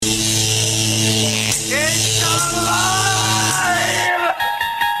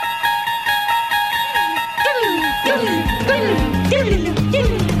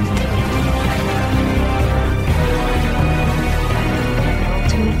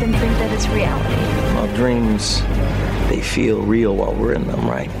reality. Well, dreams, they feel real while we're in them,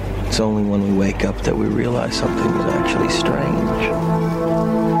 right? It's only when we wake up that we realize something is actually strange.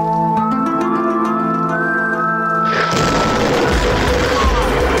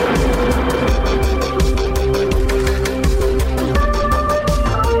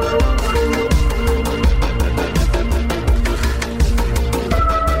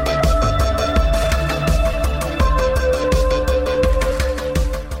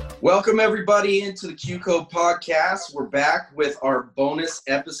 Welcome everybody into the Q-Code podcast. We're back with our bonus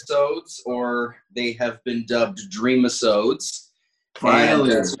episodes, or they have been dubbed Dreamisodes.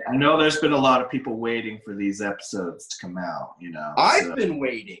 Finally, I know there's been a lot of people waiting for these episodes to come out, you know. I've been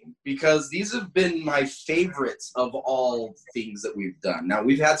waiting because these have been my favorites of all things that we've done. Now,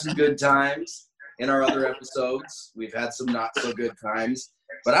 we've had some good times in our other episodes. We've had some not so good times,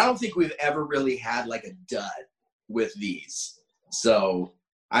 but I don't think we've ever really had like a dud with these. So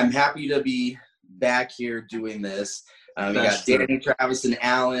I'm happy to be back here doing this. We got Danny, Travis, and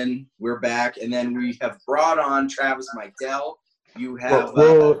Alan. We're back. And then we have brought on Travis Mydell. You have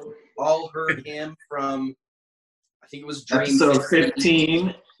all heard him from, I think it was Dream Episode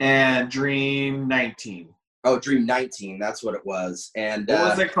 15 and Dream 19. Oh, Dream 19. That's what it was. And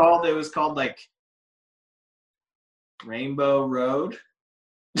what was it called? It was called like Rainbow Road?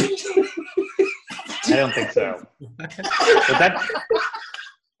 I don't think so. But that...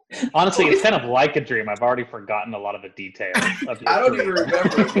 Honestly, it's kind of like a dream. I've already forgotten a lot of the details. I don't even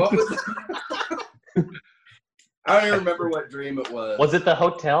remember. What was it? I don't even remember what dream it was. Was it the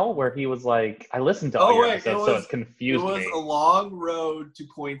hotel where he was like, I listened to all your episodes, so it confused me. It was a long road to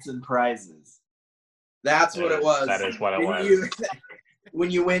points and prizes. That's what it was. That is what it was.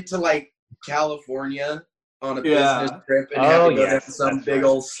 When you went to, like, California on a business trip and had to go down some big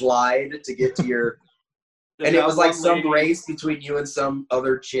old slide to get to your... And it was like some race between you and some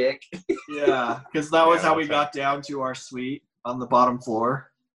other chick. Yeah, because that was how we got down to our suite on the bottom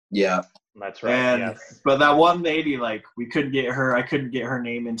floor. Yeah. That's right. But that one lady, like, I couldn't get her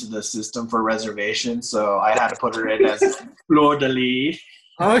name into the system for reservation, so I had to put her in as Fleur de Lis.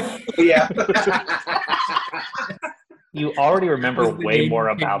 Oh, yeah. You already remember way more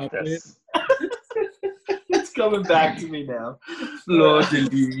about this. It's coming back to me now. Fleur de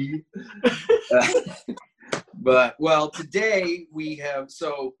Lis. But, well, today we have,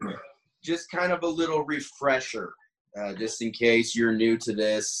 so just kind of a little refresher, just in case you're new to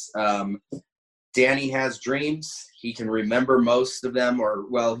this. Danny has dreams. He can remember most of them, or,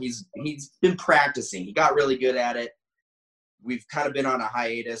 well, he's been practicing. He got really good at it. We've kind of been on a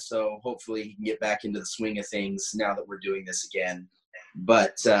hiatus, so hopefully he can get back into the swing of things now that we're doing this again.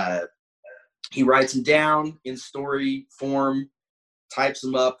 But he writes them down in story form, types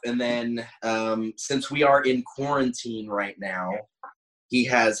them up, and then since we are in quarantine right now, he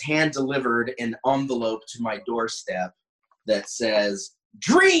has hand-delivered an envelope to my doorstep that says,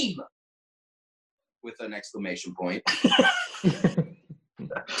 "Dream!" with an exclamation point.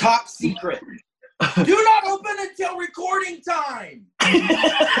 Top secret. Do not open until recording time!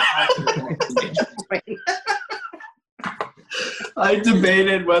 I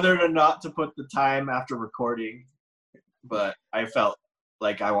debated whether or not to put the time after recording, but I felt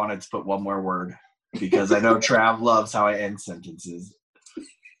like I wanted to put one more word because I know Trav loves how I end sentences.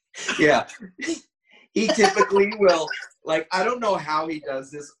 Yeah. He typically will, like, I don't know how he does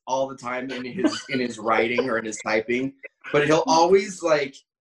this all the time in his writing or in his typing, but he'll always, like,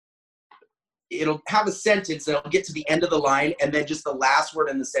 it'll have a sentence and it'll get to the end of the line, and then just the last word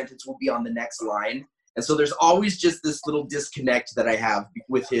in the sentence will be on the next line. And so there's always just this little disconnect that I have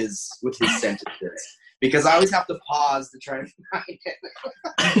with his sentences, because I always have to pause to try and find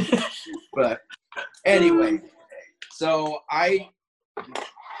it. But anyway, so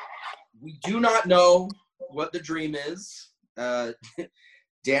we do not know what the dream is.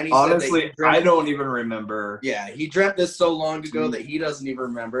 Danny honestly said that I don't even remember. Yeah, he dreamt this so long ago that he doesn't even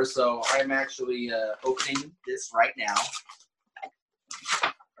remember. So I'm actually opening this right now.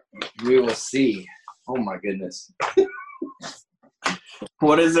 We will see. Oh my goodness.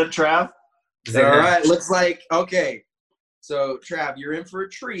 What is it, Trav? All right, looks like, okay. So Trav, you're in for a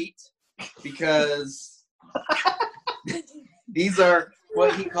treat because these are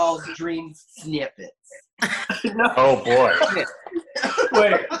what he calls dream snippets. Oh boy.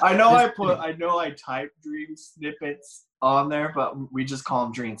 Wait, I know I typed dream snippets on there, but we just call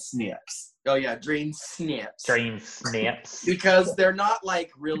them dream snips. Oh yeah, dream snips. Dream snips. Because they're not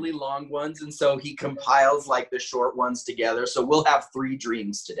like really long ones, and so he compiles like the short ones together. So we'll have 3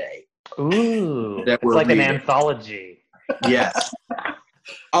 dreams today. Ooh, it's like an anthology. Yes.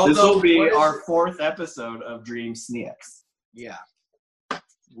 This will be our 4th episode of Dream Snips. Yeah.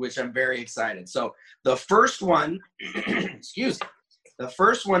 which I'm very excited. So the first one, excuse me, the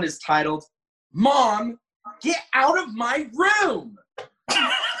first one is titled, Mom, Get Out of My Room.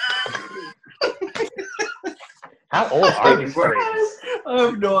 How old are these dreams? I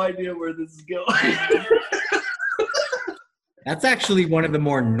have no idea where this is going. That's actually one of the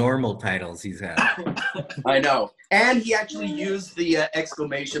more normal titles he's had. I know. And he actually used the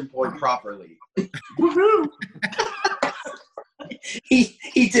exclamation point properly. Woohoo!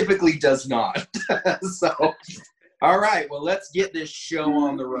 He typically does not. So, all right, well, let's get this show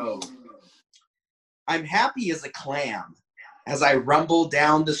on the road. I'm happy as a clam as I rumble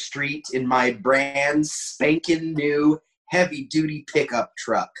down the street in my brand spanking new heavy-duty pickup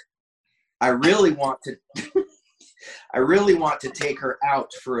truck. I really want to take her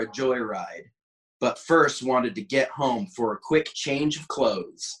out for a joyride, but first wanted to get home for a quick change of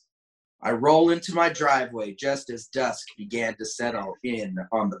clothes. I roll into my driveway just as dusk began to settle in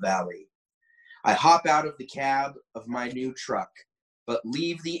on the valley. I hop out of the cab of my new truck, but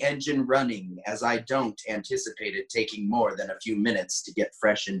leave the engine running as I don't anticipate it taking more than a few minutes to get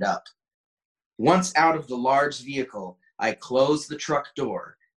freshened up. Once out of the large vehicle, I close the truck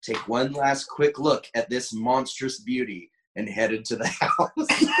door, take one last quick look at this monstrous beauty, and headed to the house.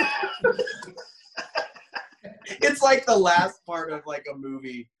 It's like the last part of like a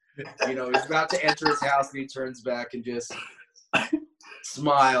movie. You know, he's about to enter his house and he turns back and just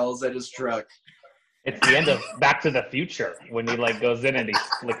smiles at his truck. It's the end of Back to the Future when he like goes in and he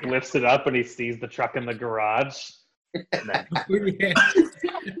like lifts it up and he sees the truck in the garage. And then,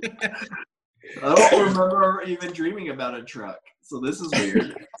 I don't remember even dreaming about a truck, so this is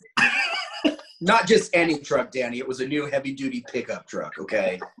weird. Not just any truck, Danny. It was a new heavy-duty pickup truck,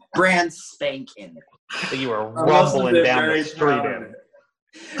 okay? Brand spanking. so you were rumbling down the street in.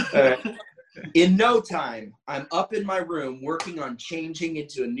 In no time, I'm up in my room working on changing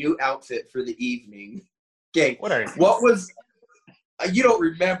into a new outfit for the evening. Okay, what was, you don't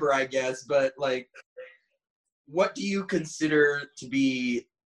remember, I guess, but like, what do you consider to be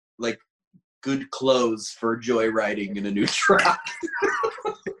like good clothes for joyriding in a new truck?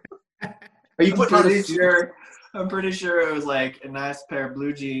 Are you putting I'm pretty sure it was like a nice pair of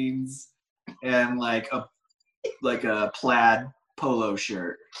blue jeans and like a plaid polo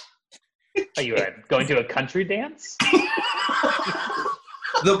shirt. Are you going to a country dance?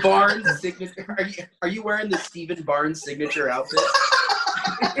 The Barnes signature. Are you wearing the Stephen Barnes signature outfit?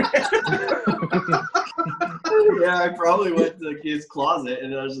 Yeah, I probably went to his closet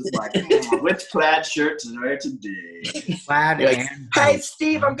and I was just like, which plaid shirt to wear today? Plaid Like, and hey,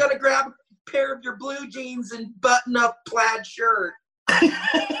 Steve, I'm going to grab a pair of your blue jeans and button up plaid shirt.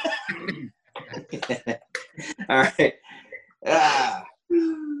 All right.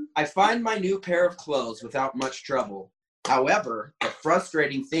 I find my new pair of clothes without much trouble. However, the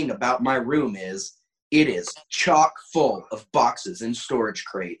frustrating thing about my room is it is chock full of boxes and storage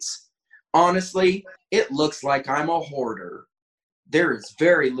crates. Honestly, it looks like I'm a hoarder. There is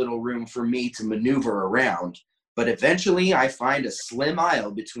very little room for me to maneuver around, but eventually I find a slim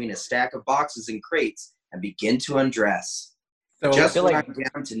aisle between a stack of boxes and crates and begin to undress. So Just when I'm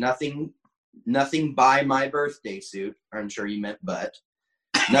down to nothing by my birthday suit, I'm sure you meant but,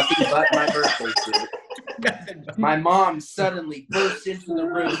 nothing but my birthday suit, my mom suddenly bursts into the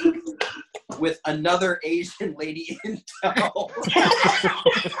room with another Asian lady in tow.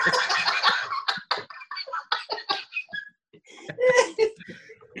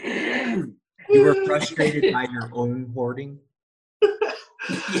 you were frustrated by your own hoarding?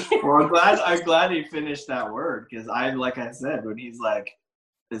 Well, I'm glad he finished that word because like I said, when he's like,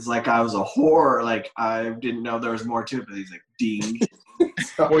 it's like I was a whore. Like I didn't know there was more to it, but he's like, ding.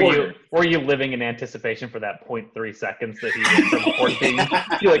 Were you living in anticipation for that 0.3 seconds that he went from 14?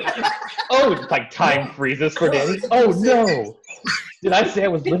 You're like, oh, it's like time freezes for Danny. Oh no! Did I say I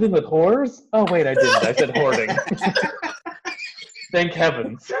was living with whores? Oh wait, I didn't. I said hoarding. Thank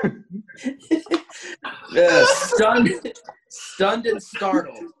heavens. Stunned and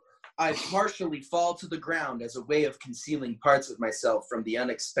startled, I partially fall to the ground as a way of concealing parts of myself from the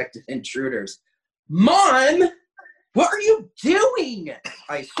unexpected intruders. Mom! What are you doing?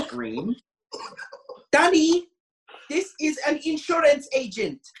 I scream. Danny, this is an insurance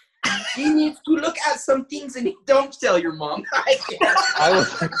agent. He needs to look at some things and don't tell your mom. I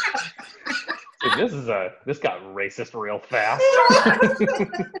was like, dude, this got racist real fast.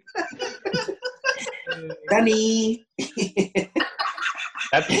 Danny.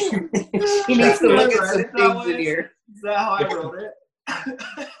 He needs to look at some things in here. Is that how I wrote it?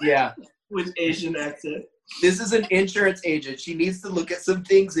 Yeah. With Asian accent. This is an insurance agent. She needs to look at some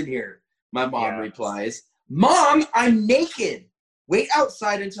things in here. My mom replies, Mom, I'm naked. Wait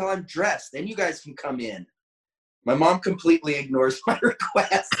outside until I'm dressed, then you guys can come in. My mom completely ignores my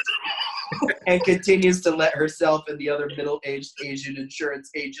request and continues to let herself and the other middle-aged Asian insurance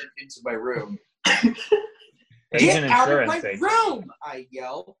agent into my room. Asian Get out of my insurance agent. room, I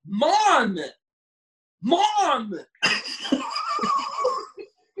yell. Mom! Mom!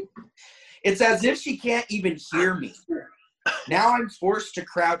 It's as if she can't even hear me. Now I'm forced to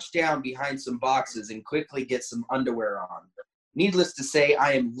crouch down behind some boxes and quickly get some underwear on. Needless to say,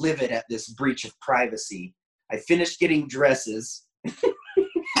 I am livid at this breach of privacy. I finished getting dresses.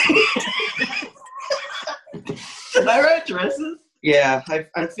 Did I write dresses? Yeah, I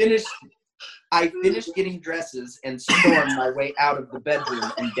finished getting dresses and stormed my way out of the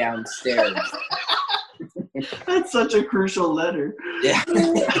bedroom and downstairs. That's such a crucial letter. Yeah.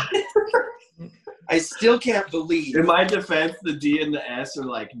 I still can't believe In my defense, the D and the S are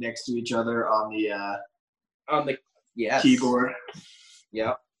like next to each other on the on the yes. keyboard.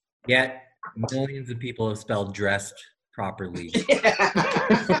 Yep. Yet millions of people have spelled dressed properly.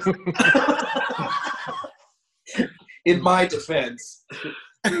 In my defense,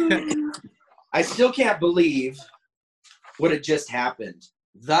 I still can't believe what had just happened.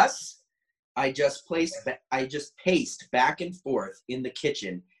 Thus, I just paced back and forth in the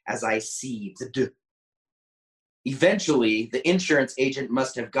kitchen as I seethed. Eventually, the insurance agent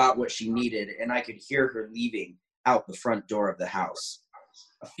must have got what she needed, and I could hear her leaving out the front door of the house.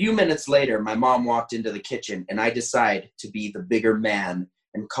 A few minutes later, my mom walked into the kitchen, and I decide to be the bigger man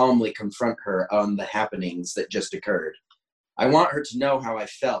and calmly confront her on the happenings that just occurred. I want her to know how I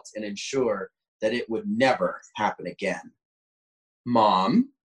felt and ensure that it would never happen again. Mom,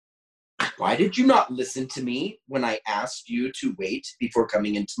 why did you not listen to me when I asked you to wait before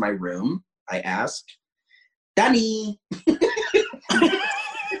coming into my room? I asked. Danny!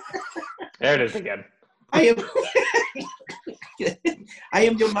 There it is again. I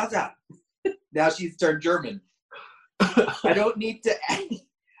am your mother. Now she's turned German. I don't need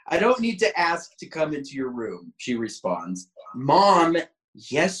to ask to come into your room, she responds. Mom,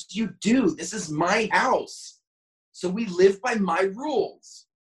 yes you do. This is my house. So we live by my rules.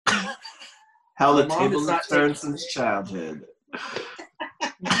 How the My mom tables is have not turned taking- since childhood.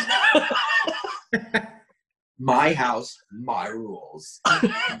 My house, my rules.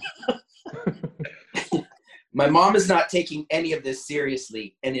 My mom is not taking any of this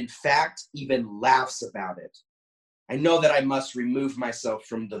seriously, and in fact, even laughs about it. I know that I must remove myself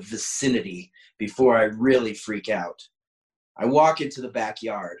from the vicinity before I really freak out. I walk into the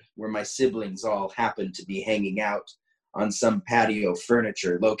backyard, where my siblings all happen to be hanging out on some patio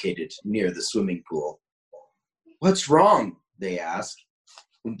furniture located near the swimming pool. What's wrong? They ask.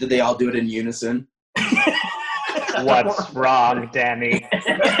 Did they all do it in unison? What's wrong, Danny?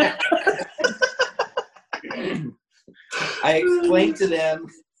 I explained to them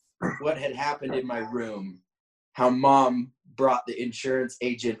what had happened in my room, how Mom brought the insurance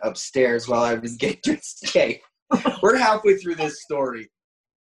agent upstairs while I was getting to escape. We're halfway through this story.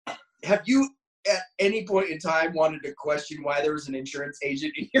 Have you, at any point in time, wanted to question why there was an insurance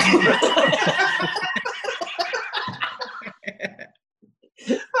agent in your room?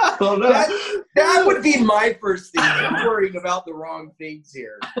 I don't know. That would be my first thing. I'm worrying about the wrong things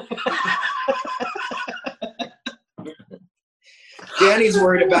here. Danny's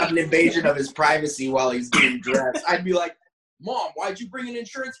worried about an invasion of his privacy while he's getting dressed. I'd be like, Mom, why'd you bring an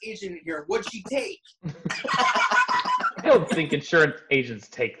insurance agent in here? What'd she take? I don't think insurance agents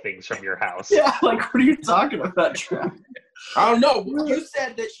take things from your house. Yeah, like, what are you talking about, Trav? I don't know. You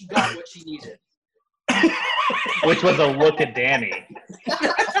said that she got what she needed. Which was a look at Danny.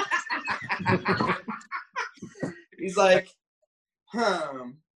 He's like,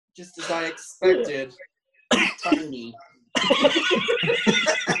 just as I expected. Tiny.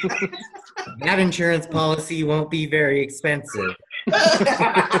 That insurance policy won't be very expensive.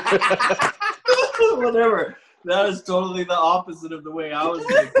 Whatever. That is totally the opposite of the way I was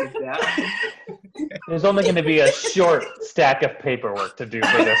going to take that. There's only going to be a short stack of paperwork to do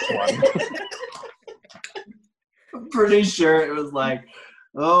for this one. I'm pretty sure it was like,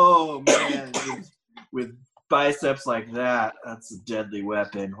 oh man, with biceps like that, that's a deadly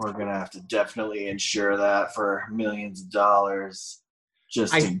weapon. We're gonna have to definitely insure that for millions of dollars.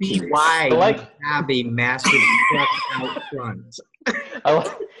 Just I in see case. why I like- you have a massive truck out front.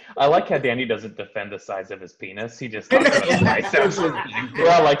 I like how Danny doesn't defend the size of his penis. He just talks about his biceps.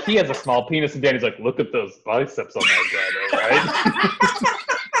 Well, like, he has a small penis, and Danny's like, look at those biceps on that guy, all right?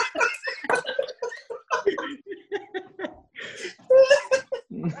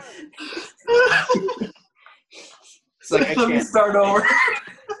 It's like, I Let me can't. start over.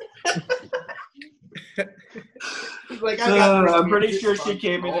 He's Like I got I'm pretty sure she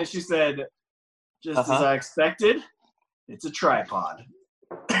came in and she said, just as I expected, it's a tripod.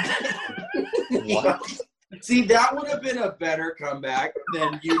 What? See, that would have been a better comeback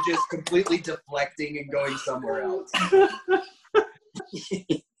than you just completely deflecting and going somewhere else.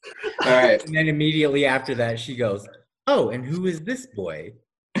 All right. And then immediately after that, she goes, "Oh, and who is this boy?"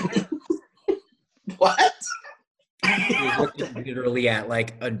 What? She was looking literally at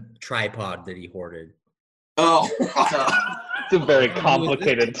like a tripod that he hoarded. Oh. It's a very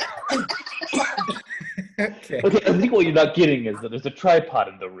complicated. Okay. Okay, I think what you're not getting is that there's a tripod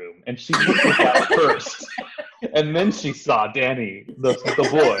in the room, and she looked at that first, and then she saw Danny, the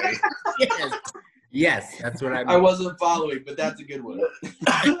boy. Yes, that's what I I meant. wasn't following, but that's a good one.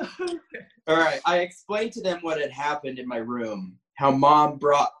 All right. I explained to them what had happened in my room, how Mom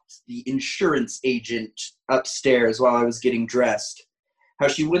brought the insurance agent upstairs while I was getting dressed, how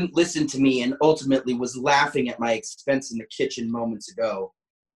she wouldn't listen to me and ultimately was laughing at my expense in the kitchen moments ago.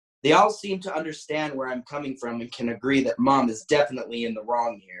 They all seem to understand where I'm coming from and can agree that Mom is definitely in the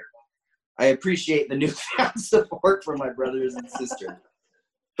wrong here. I appreciate the newfound support from my brothers and sister,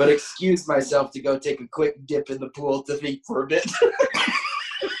 but excuse myself to go take a quick dip in the pool to think for a bit.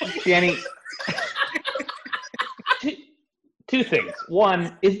 Danny, two things.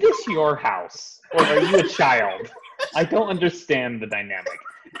 One, is this your house, or are you a child? I don't understand the dynamic.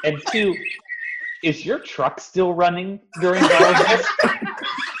 And two, is your truck still running during all of this?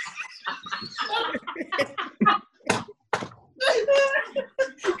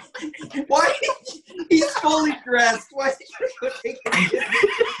 Why? He's fully dressed. Why is he going to go take a dip?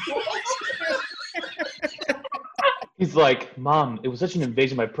 He's like, Mom, it was such an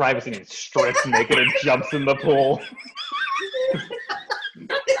invasion of my privacy, and he strips naked and jumps in the pool.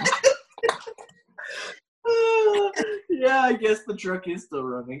 Yeah, I guess the truck is still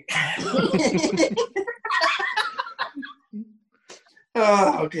running.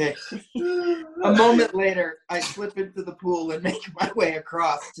 Oh, okay. A moment later, I slip into the pool and make my way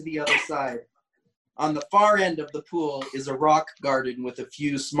across to the other side. On the far end of the pool is a rock garden with a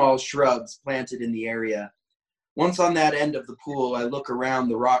few small shrubs planted in the area. Once on that end of the pool, I look around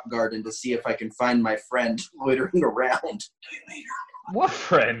the rock garden to see if I can find my friend loitering around. What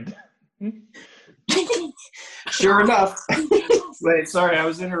friend? Sure enough. Wait, sorry, I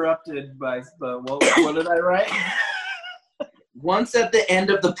was interrupted by what did I write? Once at the end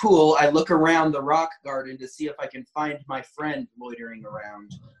of the pool, I look around the rock garden to see if I can find my friend loitering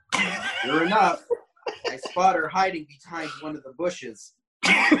around. Sure enough, I spot her hiding behind one of the bushes.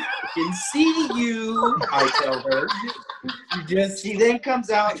 I can see you, I tell her. She then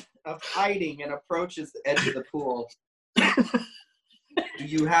comes out of hiding and approaches the edge of the pool. Do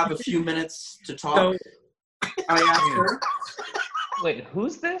you have a few minutes to talk? I asked her. Wait,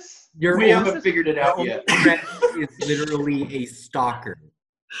 who's this? We haven't figured it out yet. Friend is literally a stalker.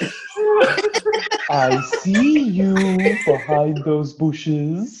 I see you behind those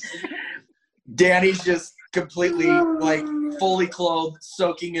bushes. Danny's just completely, like, fully clothed,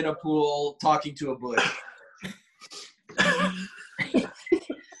 soaking in a pool, talking to a bush.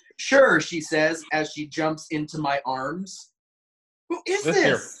 Sure, she says as she jumps into my arms. Who is This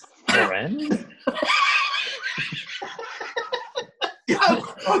this? your friend?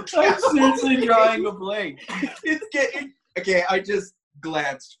 I'm seriously drawing a blank. It's getting okay. I just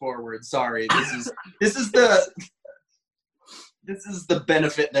glanced forward. Sorry. This is the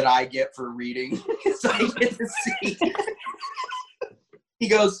benefit that I get for reading. So I get to see. He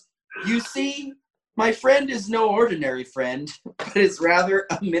goes, "You see, my friend is no ordinary friend, but is rather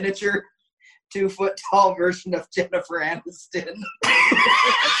a miniature, 2-foot-tall version of Jennifer Aniston."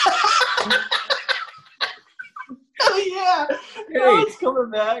 Oh yeah, now it's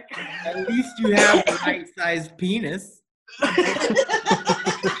coming back. At least you have the right-sized penis.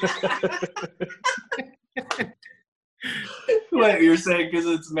 Wait, you're saying because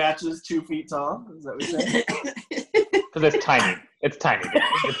it matches 2 feet tall? Is that what you're saying? Because it's tiny. It's tiny.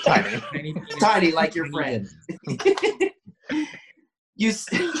 It's tiny. Tiny like your friend.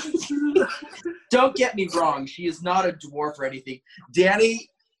 Don't get me wrong. She is not a dwarf or anything. Danny,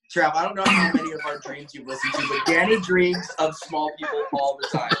 Trav, I don't know how many of our dreams you've listened to, but Danny dreams of small people all the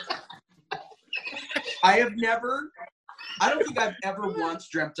time. I don't think I've ever once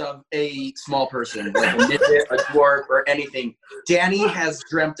dreamt of a small person, like a midget, a dwarf, or anything. Danny has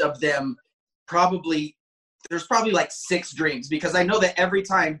dreamt of them there's probably like 6 dreams, because I know that every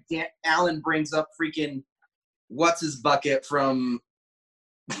time Alan brings up freaking what's his bucket from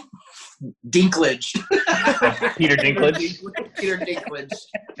Dinklage. Peter Dinklage. Peter Dinklage.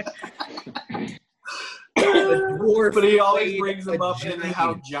 But he always brings him up in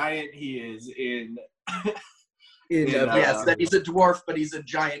how giant he is in Yes, that he's a dwarf, but he's a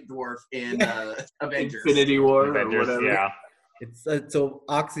giant dwarf in Avengers. Infinity War Avengers, or whatever. yeah. It's an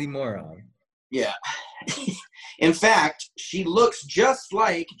oxymoron. Yeah. In fact, she looks just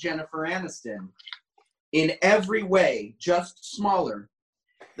like Jennifer Aniston in every way, just smaller.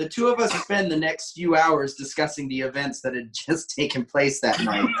 The two of us spend the next few hours discussing the events that had just taken place that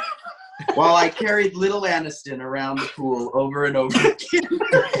night, while I carried little Aniston around the pool over and over again.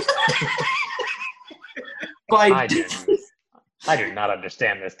 I do not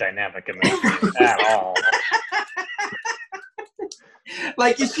understand this dynamic in this game at all.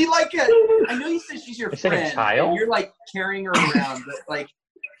 Like, is she like I know you said she's your Is she like a friend. child? And you're like carrying her around, but like,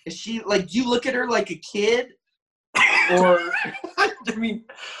 is she like? Do you look at her like a kid, or? I mean,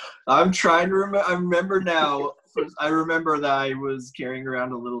 I'm trying to remember. I remember now. I remember that I was carrying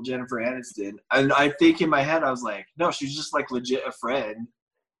around a little Jennifer Aniston, and I think in my head I was like, no, she's just like legit a friend,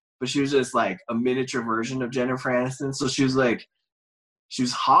 but she was just like a miniature version of Jennifer Aniston. So she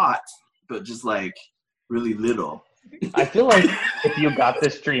was hot, but just like really little. I feel like if you got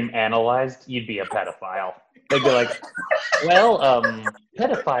this stream analyzed, you'd be a pedophile. They'd be like, well,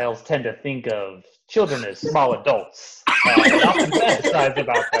 pedophiles tend to think of children as small adults. They often fantasize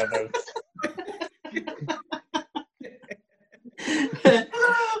about them as...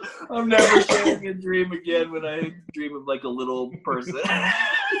 I'm never sharing a dream again when I dream of like a little person.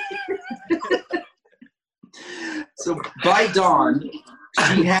 So by dawn,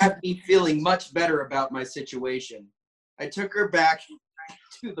 she had me feeling much better about my situation. I took her back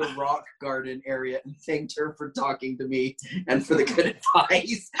to the rock garden area and thanked her for talking to me and for the good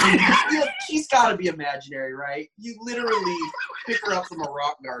advice. She's got to be imaginary, right? You literally pick her up from a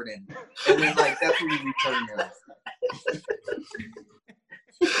rock garden, and then like that's when you return her.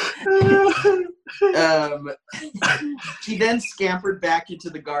 She then scampered back into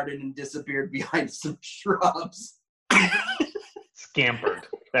the garden and disappeared behind some shrubs. Scampered.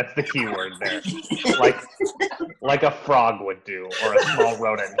 That's the key word there. Like a frog would do, or a small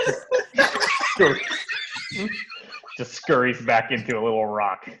rodent. Just scurries back into a little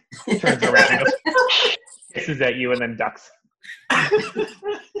rock, turns around, and goes, hisses at you, and then ducks.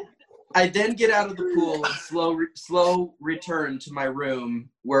 I then get out of the pool and slow return to my room,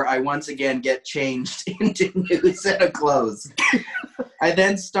 where I once again get changed into new set of clothes. I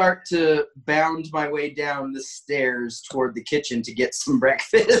then start to bound my way down the stairs toward the kitchen to get some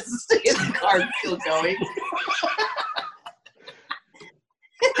breakfast. Is the car still going?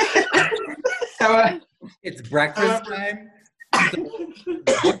 It's breakfast time.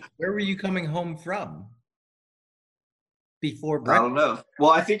 Where were you coming home from? Before I breakfast? don't know. Well,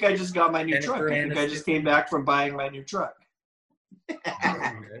 I think I just got my new Jennifer truck. I think I Aniston. just came back from buying my new truck.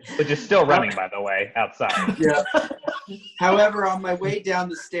 Which is still running, by the way, outside. Yeah. However, on my way down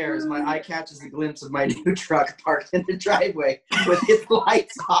the stairs, my eye catches a glimpse of my new truck parked in the driveway with its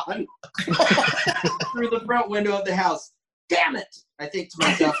lights on through the front window of the house. Damn it! I think to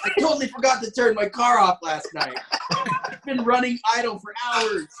myself, I totally forgot to turn my car off last night. It's been running idle for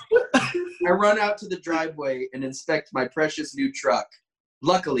hours. I run out to the driveway and inspect my precious new truck.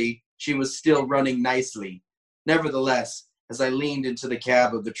 Luckily, she was still running nicely. Nevertheless, as I leaned into the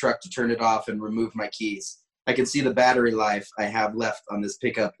cab of the truck to turn it off and remove my keys, I can see the battery life I have left on this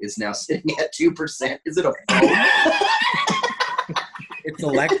pickup is now sitting at 2%. Is it a phone? It's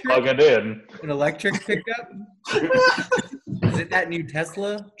electric? Plug it in. An electric pickup? Is it that new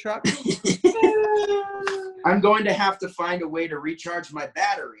Tesla truck? I'm going to have to find a way to recharge my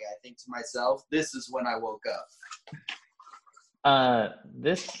battery, I think to myself. This is when I woke up.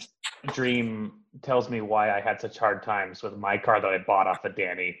 This dream tells me why I had such hard times with my car that I bought off of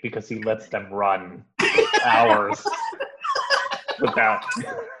Danny, because he lets them run hours without.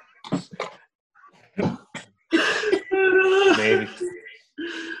 Maybe.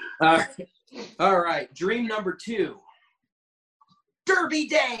 All right. Dream number 2. Derby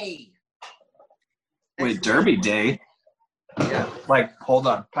Day. Wait, Derby Day? Yeah. Like, hold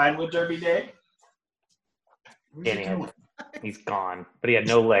on. Pinewood Derby Day? Danny, he's gone, but he had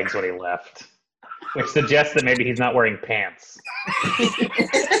no legs when he left, which suggests that maybe he's not wearing pants.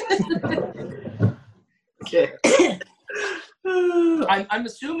 Okay. I'm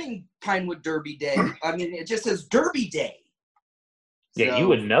assuming Pinewood Derby Day. I mean, it just says Derby Day. Yeah, So- you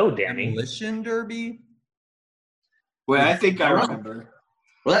would know, Danny. Demolition Derby? Wait, I think I remember.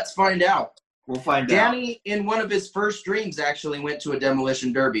 Well, let's find out. We'll find out. Danny, in one of his first dreams, actually went to a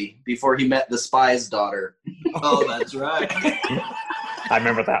demolition derby before he met the spy's daughter. Oh, that's right. I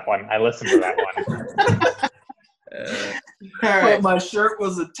remember that one. I listened to that one. All But right. my shirt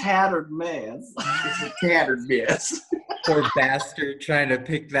was a tattered mess. It's a tattered mess. Poor bastard trying to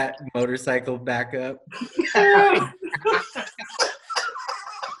pick that motorcycle back up.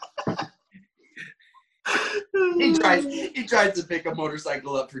 He tries to pick a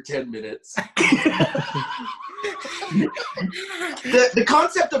motorcycle up for 10 minutes. The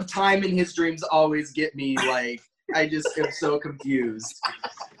concept of time in his dreams always get me, like, I just am so confused.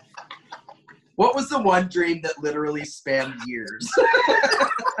 What was the one dream that literally spanned years?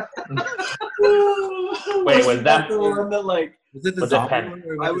 Wait, was that the one that, like, Was it the Was it zombie Pen- one?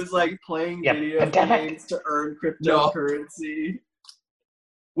 Or I was was like playing Yeah, video pandemic. games to earn cryptocurrency?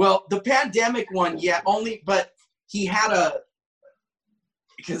 Well, the pandemic one, yeah, only, but he had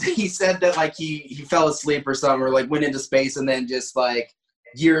because he said that, like, he fell asleep or something, or, like, went into space, and then just, like,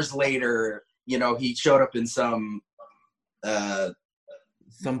 years later, you know, he showed up in some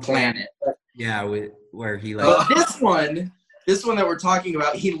some planet. Yeah, where he like. But this one that we're talking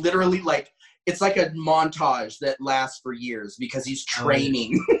about, he literally, like, it's like a montage that lasts for years because he's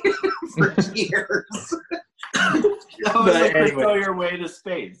training for years. That was But like anyway. Crypto Your Way to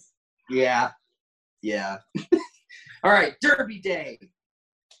Space. Yeah. All right, Derby Day.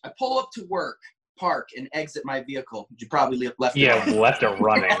 I pull up to work, park, and exit my vehicle. You probably left it Yeah, on. left it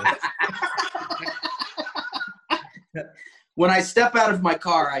running. When I step out of my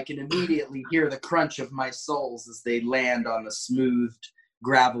car, I can immediately hear the crunch of my soles as they land on the smoothed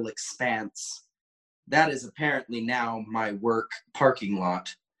gravel expanse. That is apparently now my work parking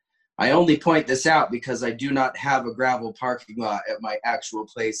lot. I only point this out because I do not have a gravel parking lot at my actual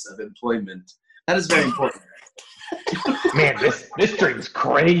place of employment. That is very important. Man, this dream's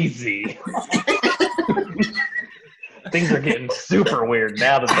crazy. Things are getting super weird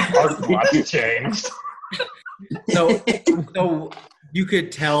now that the parking lot's changed. So you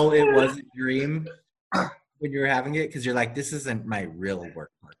could tell it was a dream when you were having it because you're like, this isn't my real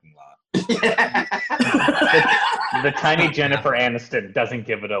work parking lot. The tiny Jennifer Aniston doesn't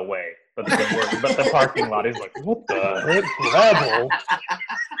give it away, but the parking lot is like, what the heck, gravel?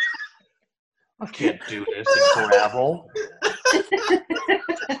 I can't do this in gravel.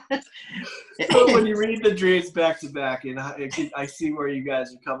 But when you read the dreams back to back, and I see where you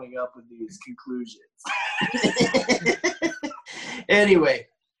guys are coming up with these conclusions. Anyway,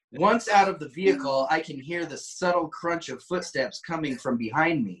 once out of the vehicle, I can hear the subtle crunch of footsteps coming from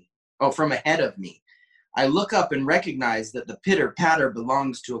behind me. Oh, from ahead of me. I look up and recognize that the pitter-patter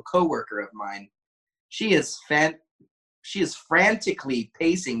belongs to a coworker of mine. She is frantically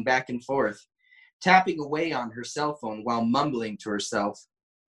pacing back and forth, tapping away on her cell phone while mumbling to herself.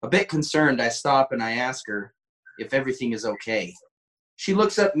 A bit concerned, I stop and I ask her if everything is okay. She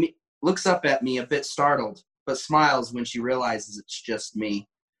looks up at me a bit startled, but smiles when she realizes it's just me.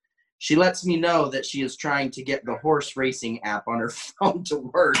 She lets me know that she is trying to get the horse racing app on her phone to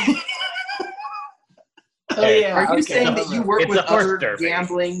work. Oh yeah. Are you saying that you work It's with a horse other derby.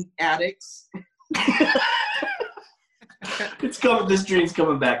 gambling addicts? It's coming. This dream's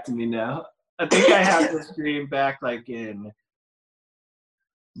coming back to me now. I think I had this dream back like in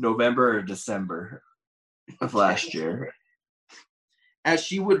November or December of last year. As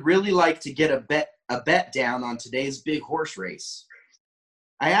she would really like to get a bet down on today's big horse race.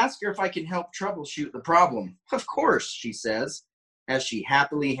 I ask her if I can help troubleshoot the problem. Of course, she says, as she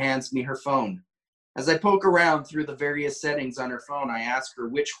happily hands me her phone. As I poke around through the various settings on her phone, I ask her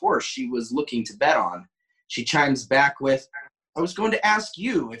which horse she was looking to bet on. She chimes back with, I was going to ask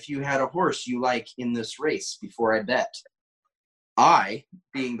you if you had a horse you like in this race before I bet. I,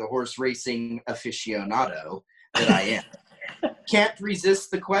 being the horse racing aficionado that I am, can't resist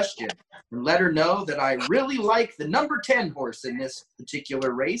the question and let her know that I really like the number 10 horse in this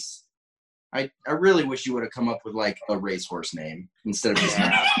particular race. I really wish you would have come up with like a racehorse name instead of just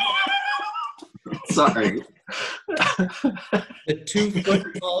that. Sorry. The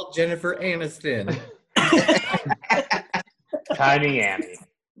 2-foot tall Jennifer Aniston. Tiny Annie.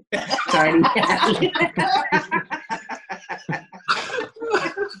 Tiny.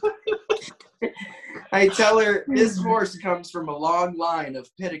 I tell her this horse comes from a long line of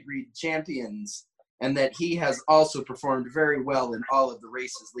pedigreed champions and that he has also performed very well in all of the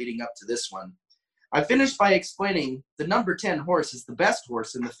races leading up to this one. I finished by explaining the number 10 horse is the best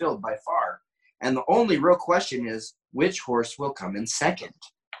horse in the field by far, and the only real question is which horse will come in second.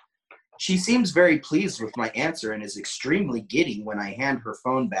 She seems very pleased with my answer and is extremely giddy when I hand her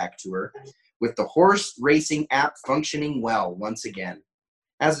phone back to her, with the horse racing app functioning well once again.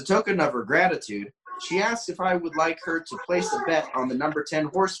 As a token of her gratitude, she asks if I would like her to place a bet on the number 10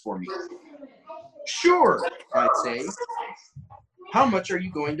 horse for me. Sure, I'd say. How much are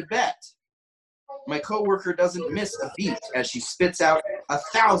you going to bet? My coworker doesn't miss a beat as she spits out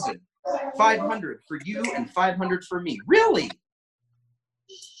 1,000 500 for you and 500 for me. Really?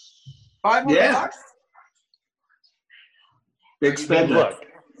 500 Yeah. bucks? Big I mean, spender. look,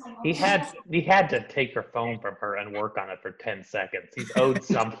 he had to take her phone from her and work on it for 10 seconds. He's owed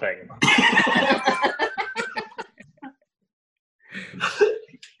something.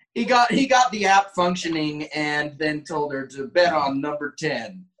 He got the app functioning and then told her to bet on number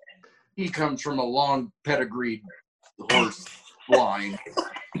 10. He comes from a long pedigreed horse line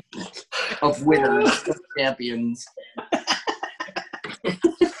of winners, of champions.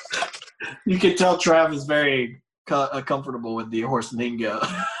 You can tell Trav is very comfortable with the horse lingo.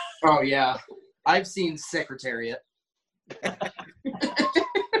 Oh yeah, I've seen Secretariat.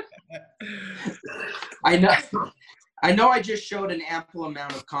 I know I just showed an ample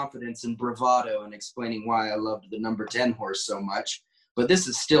amount of confidence and bravado in explaining why I loved the number 10 horse so much, but this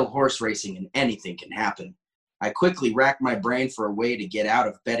is still horse racing and anything can happen. I quickly racked my brain for a way to get out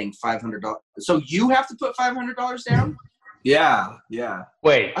of betting $500. So you have to put $500 down? Yeah.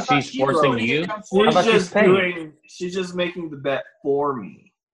 Wait, I thought she's she was forcing putting you? it down for How about she's paying? She's just making the bet for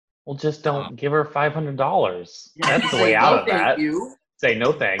me. Well, just don't give her $500. Yeah, That's the say way out no, of thank that. you. Say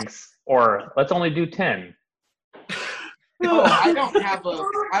no thanks, or let's only do 10. Oh, I don't have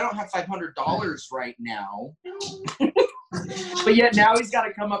 $500 right now. But yet now he's got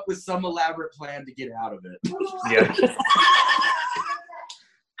to come up with some elaborate plan to get out of it. Yeah.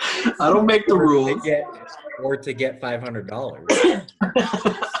 I don't make the rules. To get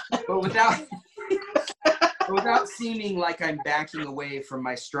 $500. But without seeming like I'm backing away from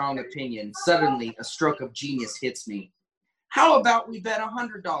my strong opinion, suddenly a stroke of genius hits me. How about we bet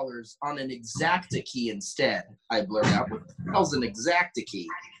 $100 on an Exacta key instead? I blurt out. What the hell's an Exacta key?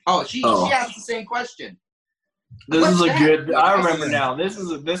 Oh, she asked the same question. This What's is a that? good. I remember now. This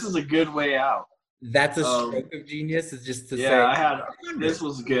is a good way out. That's a stroke of genius. Is just to say. Yeah, this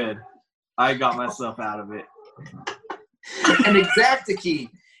was good. I got myself out of it. An Exacta key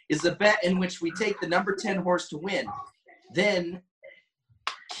is a bet in which we take the number 10 horse to win, then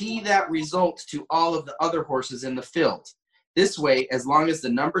key that result to all of the other horses in the field. This way, as long as the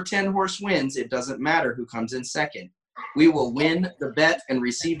number 10 horse wins, it doesn't matter who comes in second. We will win the bet and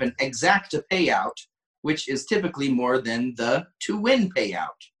receive an Exacta payout, which is typically more than the to-win payout.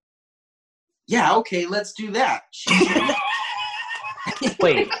 Yeah, okay, let's do that.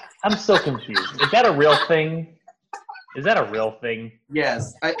 Wait, I'm so confused. Is that a real thing? Is that a real thing?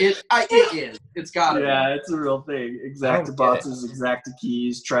 Yes, it is. It's got to Yeah, it's a real thing. Exacta boxes, Exacta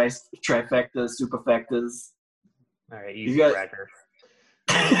keys, trifectas, superfectas. All right, You easy got- cracker.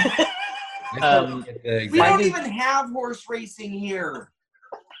 We don't even have horse racing here.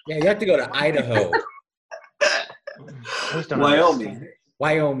 Yeah, you have to go to Idaho, I just don't Wyoming.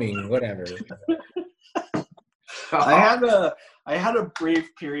 Wyoming, whatever. I had a brief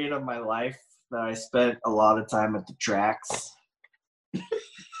period of my life that I spent a lot of time at the tracks.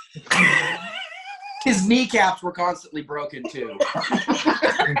 His kneecaps were constantly broken too.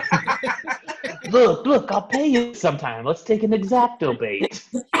 Look, I'll pay you sometime. Let's take an Exacto bait.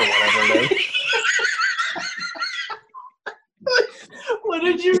 Or whatever it is. What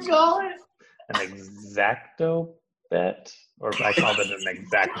did you call it? An Exacto bet? Or I called it an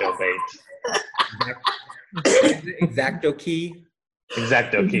Exacto bait. Exacto key.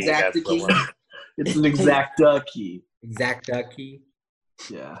 Exacto key. Exacta That's the key. one. It's an Exacta key. Exacta key.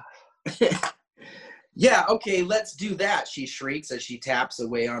 Yeah. Yeah, okay, let's do that, she shrieks as she taps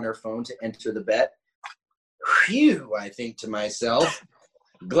away on her phone to enter the bet. Phew, I think to myself.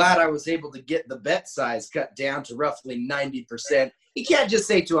 Glad I was able to get the bet size cut down to roughly 90%. He can't just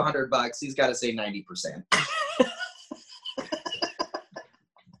say to $100, he's got to say 90%.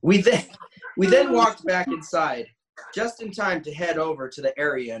 We then walked back inside, just in time to head over to the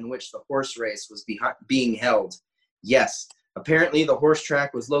area in which the horse race was being held. Yes, apparently the horse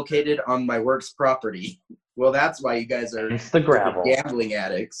track was located on my work's property. Well, that's why you guys are It's the gravel. gambling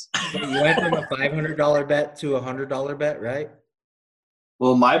addicts. So you went from a $500 bet to a $100 bet, right?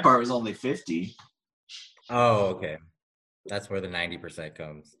 Well, my part was only 50. Oh, okay. That's where the 90%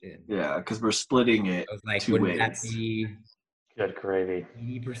 comes in. Yeah, because we're splitting it. I was like, Two wouldn't that ways. be Good gravy.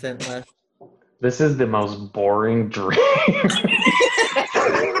 80% less? This is the most boring dream.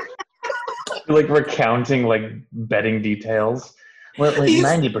 Like recounting like betting details. Well, like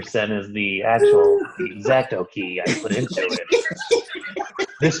 90% is the actual Exacto key I put into it.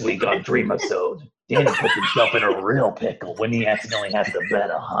 This week on Dream-isode, Danny puts himself in a real pickle when he accidentally has to bet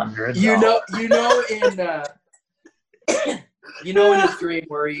 $100. In his dream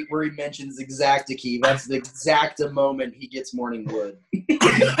where he mentions Exacta key, that's the exact moment he gets morning wood.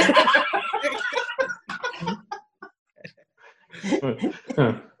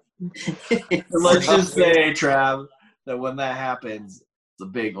 Let's just say, Trav, that when that happens, it's a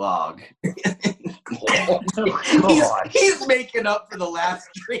big log. He's making up for the last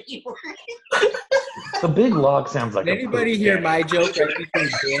dream. The big log sounds like Did anybody hear my joke right before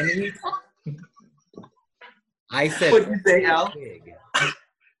Danny? I said, What'd you say, Al? big.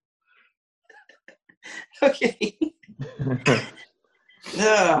 Okay.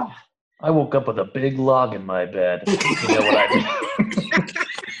 I woke up with a big log in my bed. You know what I mean?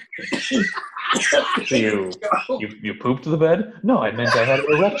 So you pooped the bed? No, I meant I had an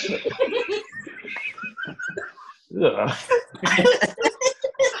erection.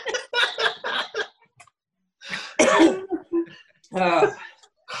 Ugh.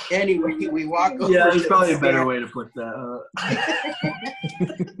 Anyway, we walk over. Yeah, there's to probably the a better stand. way to put that.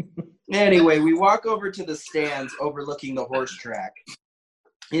 Anyway, we walk over to the stands overlooking the horse track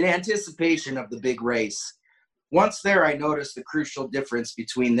in anticipation of the big race. Once there, I noticed the crucial difference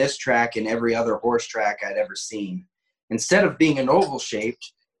between this track and every other horse track I'd ever seen. Instead of being an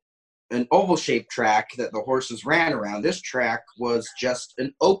oval-shaped track that the horses ran around, this track was just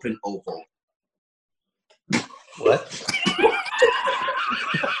an open oval. What?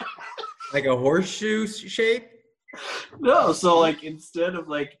 Like a horseshoe shape? No, so like instead of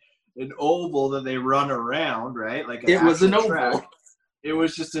like an oval that they run around, right? Like It was an actual oval. track, it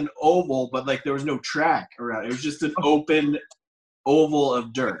was just an oval, but like there was no track around. It was just an open oval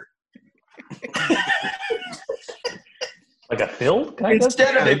of dirt. Like a field, kind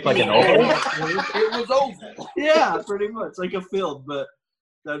Instead of? of it Like an being oval? it was oval. Yeah, pretty much like a field, but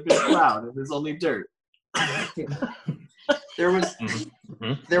that'd be plowed. It was only dirt. There was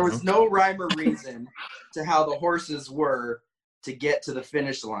Mhm. no rhyme or reason to how the horses were to get to the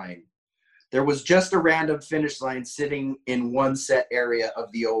finish line. There was just a random finish line sitting in one set area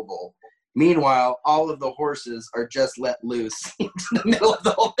of the oval. Meanwhile, all of the horses are just let loose into the middle of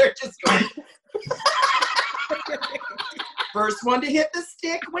the hole. They're just going. First one to hit the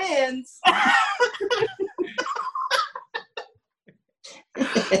stick wins.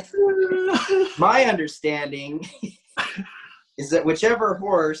 My understanding is that whichever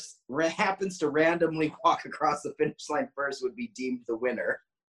horse happens to randomly walk across the finish line first would be deemed the winner.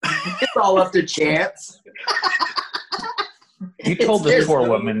 It's all up to chance. You told this There's poor no-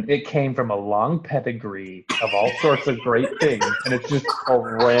 woman it came from a long pedigree of all sorts of great things, and it's just a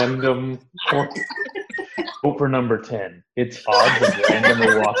random horse. Vote for number 10. Its odds of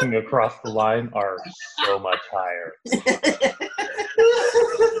randomly walking across the line are so much higher.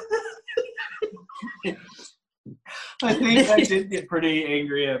 I think I did get pretty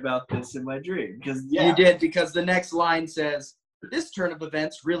angry about this in my dream because You did, because the next line says, "This turn of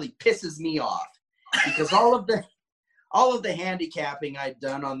events really pisses me off because all of the handicapping I'd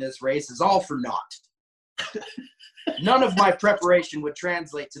done on this race is all for naught. None of my preparation would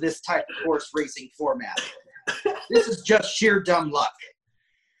translate to this type of horse racing format. This is just sheer dumb luck."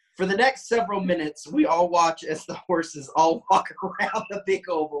 For the next several minutes, we all watch as the horses all walk around the big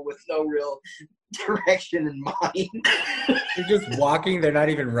oval with no real direction in mind. They're just walking. They're not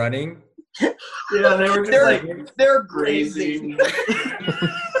even running. Yeah, they were just like They're crazy. grazing.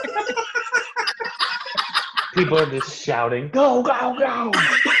 People are just shouting, "Go, go, go!"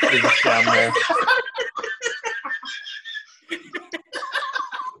 They're just down there.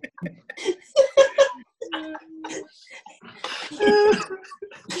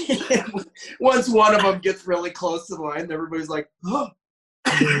 Once one of them gets really close to the line, everybody's like, "Oh,"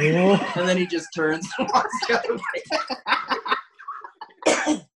 and then he just turns and walks the other way.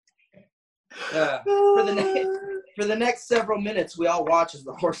 For the next several minutes, we all watch as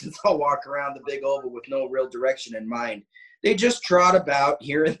the horses all walk around the big oval with no real direction in mind. They just trot about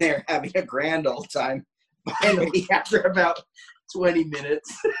here and there, having a grand old time. Finally, after about 20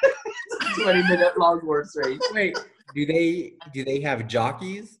 minutes, 20-minute long horse race. Wait, do they have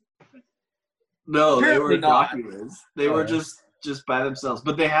jockeys? No, they were Apparently not. documents. They were just by themselves,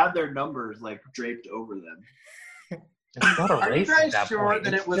 but they had their numbers like draped over them. It's not a Are you race at guys that sure point.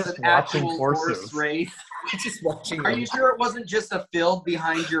 that It's it was just an watching actual horses. horse race? Just watching. Are you sure it wasn't just a field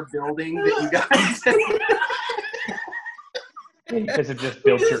behind your building that you guys? You guys have just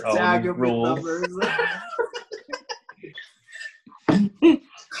built your Tag own them with rules. numbers. Yeah, I think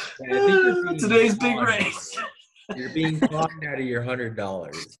you're being Today's big conned. race. You're being conned out of your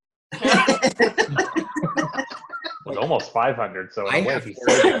 $100. It was almost 500, so in I a way have he's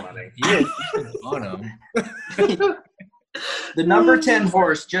 40. saving money. You can on them. The number 10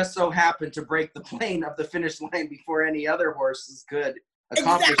 horse just so happened to break the plane of the finish line before any other horses could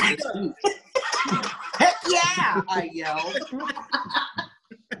accomplish this feat. Heck yeah! I yelled.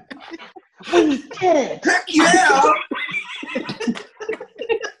 We did it! Heck yeah!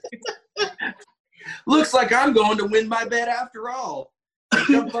 Looks like I'm going to win my bet after all. I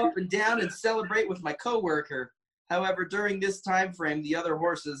jump up and down and celebrate with my coworker. However, during this time frame, the other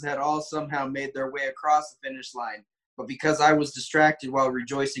horses had all somehow made their way across the finish line. But because I was distracted while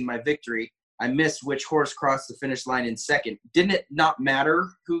rejoicing my victory, I missed which horse crossed the finish line in second. Didn't it not matter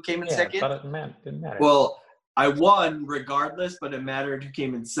who came in second? I thought it didn't matter. Well, I won regardless, but it mattered who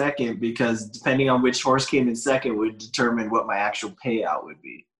came in second because depending on which horse came in second would determine what my actual payout would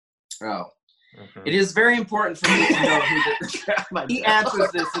be. Oh. It is very important for me to know who he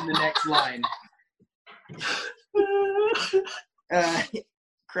answers this in the next line.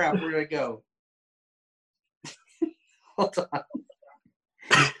 Crap, where did I go? Hold on.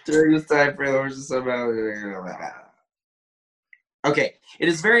 During this time frame, the horses somehow. Okay, it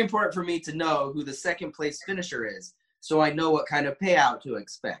is very important for me to know who the second place finisher is, so I know what kind of payout to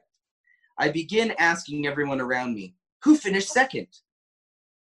expect. I begin asking everyone around me, who finished second?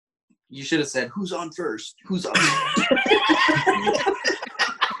 You should have said, who's on first? Who's on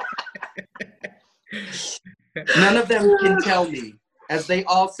None of them can tell me, as they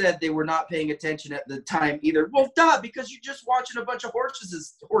all said they were not paying attention at the time either. Well, duh, because you're just watching a bunch of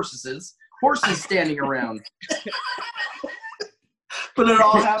horses standing around. But it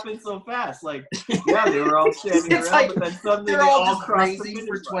all happened so fast. Like, yeah, they were all standing It's around, like, but then suddenly they're they all all just crossed the racing finish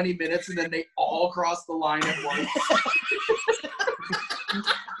for line. 20 minutes, and then they all cross the line at once.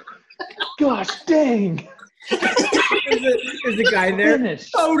 Gosh dang! There's a guy there.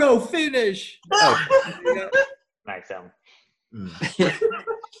 Finish. Oh no, finish! Oh. Nice sound.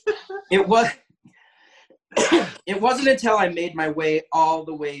 It wasn't until I made my way all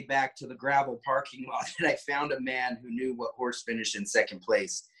the way back to the gravel parking lot that I found a man who knew what horse finished in second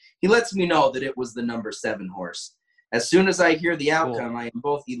place. He lets me know that it was the number 7 horse. As soon as I hear the outcome, I am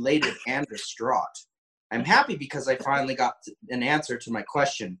both elated and distraught. I'm happy because I finally got an answer to my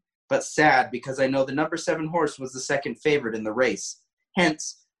question, but sad because I know the number 7 horse was the second favorite in the race.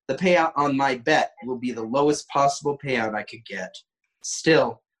 Hence, the payout on my bet will be the lowest possible payout I could get.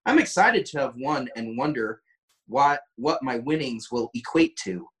 Still, I'm excited to have won and wonder what my winnings will equate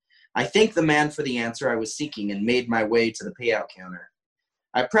to. I thanked the man for the answer I was seeking and made my way to the payout counter.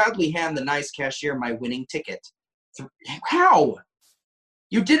 I proudly hand the nice cashier my winning ticket. How?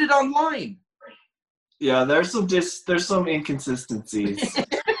 You did it online. Yeah, there's some inconsistencies.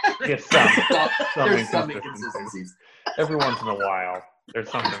 Yes, There's some inconsistencies. inconsistencies. Every once in a while, there's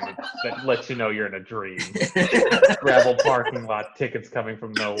something that lets you know you're in a dream. Gravel parking lot tickets coming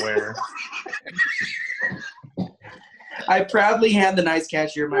from nowhere. I proudly hand the nice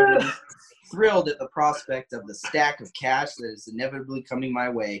cashier my winnings, thrilled at the prospect of the stack of cash that is inevitably coming my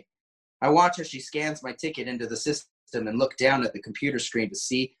way. I watch as she scans my ticket into the system and look down at the computer screen to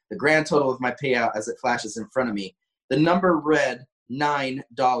see the grand total of my payout as it flashes in front of me. The number read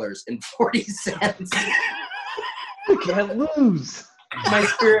 $9.40. You can't lose. My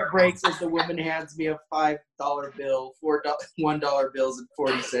spirit breaks as the woman hands me a $5 bill, $1 bills and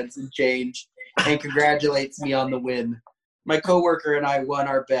 40 cents in change, and congratulates me on the win. My coworker and I won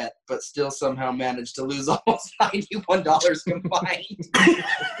our bet, but still somehow managed to lose almost $91 combined.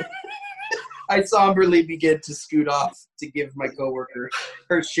 I somberly begin to scoot off to give my coworker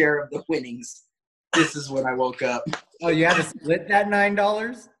her share of the winnings. This is when I woke up. Oh, you had to split that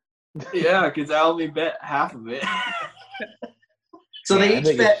 $9? Yeah, because I only bet half of it. So they I each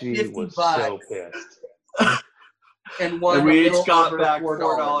think bet she $50 was so pissed. and won And we a each little got over back $4.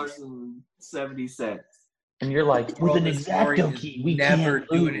 $4.70. And you're like, with an exacto key, we never can't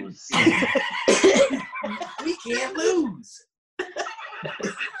doing lose. We can't lose.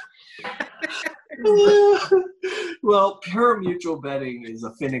 Well, her mutual betting is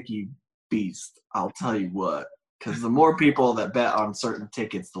a finicky beast, I'll tell you what. Because the more people that bet on certain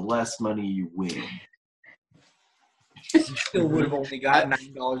tickets, the less money you win. You still would have only got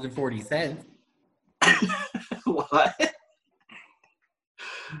 $9.40. What?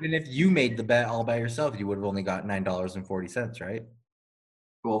 Even if you made the bet all by yourself, you would have only got $9.40, right?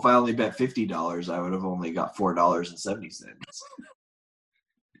 Well, if I only bet $50, I would have only got $4.70.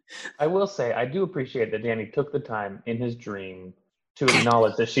 I will say, I do appreciate that Danny took the time in his dream to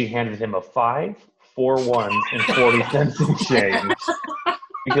acknowledge that she handed him a 5, 4 ones, and 40 cents in change.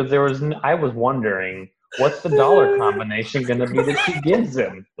 Because I was wondering, what's the dollar combination going to be that she gives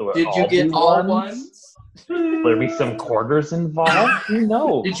him? Did you get all ones? Will there be some quarters involved? Who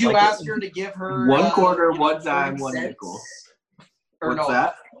knows? Did you ask her to give her One quarter, 30 one dime, one cents? nickel. Or What's no?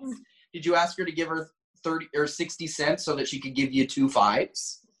 that? Did you ask her to give her 30 or 60 cents so that she could give you 2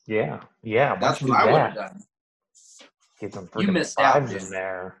 5s? Yeah. That's Why what I don't would you have do that? done. Get some You freaking missed out, 5s in dude.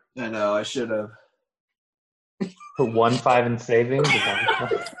 there. I know, I should have. Put 1 5 in savings.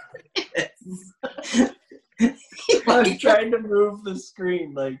 I was trying to move the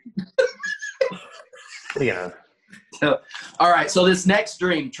screen, like. Yeah. All right, so this next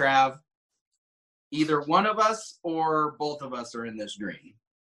dream, Trav, either one of us or both of us are in this dream.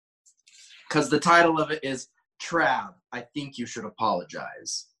 Because the title of it is Trav, I think you should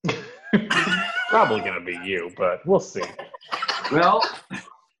apologize. Probably gonna be you, but we'll see. Well,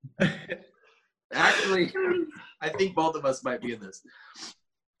 actually, I think both of us might be in this.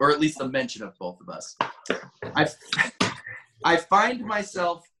 Or at least a mention of both of us. I find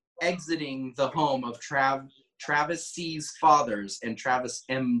myself exiting the home of Travis C's fathers and Travis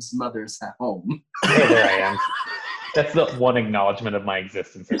M's mothers at home. Yeah, there I am. That's the one acknowledgement of my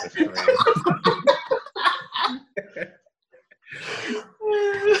existence in this dream.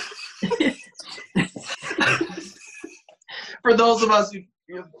 For those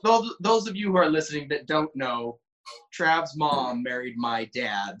of you who are listening that don't know, Trav's mom married my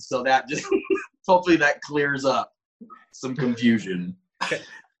dad, so that just hopefully that clears up some confusion.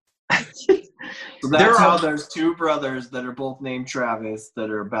 So that's how there's two brothers that are both named Travis that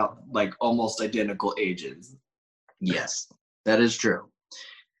are about like almost identical ages. Yes, that is true.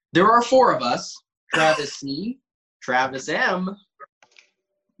 There are four of us: Travis C, Travis M,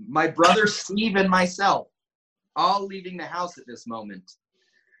 my brother Steve, and myself, all leaving the house at this moment.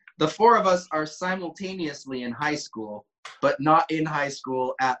 The four of us are simultaneously in high school, but not in high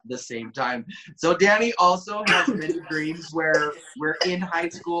school at the same time. So Danny also has many dreams where we're in high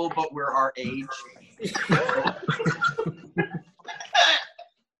school, but we're our age.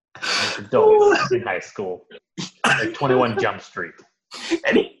 Adults in high school. Like 21 Jump Street.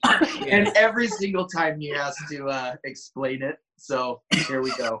 And every single time he has to explain it. So here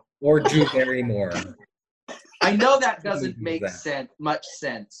we go. Or Drew Barrymore. I know that doesn't make much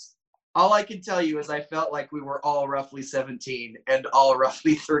sense. All I can tell you is I felt like we were all roughly 17 and all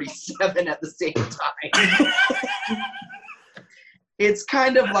roughly 37 at the same time. It's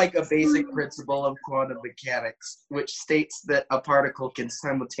kind of like a basic principle of quantum mechanics, which states that a particle can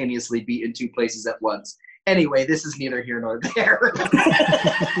simultaneously be in two places at once. Anyway, this is neither here nor there.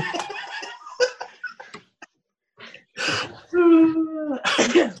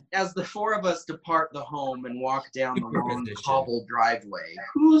 As the four of us depart the home and walk down the long cobbled driveway.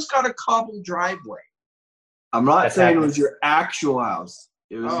 Who's got a cobbled driveway? I'm not That's saying happening. it was your actual house.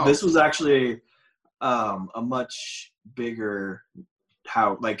 It was. Oh. This was actually a much bigger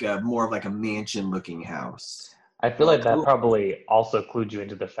house, like a more of like a mansion-looking house. I feel like that probably also clued you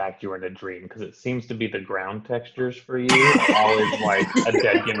into the fact you were in a dream, because it seems to be the ground textures for you are always like a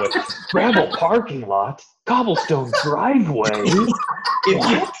dead game with gravel parking lot, cobblestone driveway.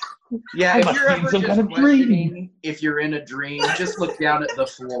 If must you're be in ever some just kind of questioning if you're in a dream, just look down at the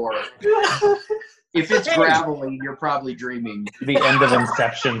floor. If it's gravelly, you're probably dreaming. The end of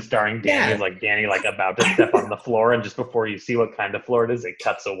Inception starring Danny Yeah. is like Danny like about to step on the floor, and just before you see what kind of floor it is, it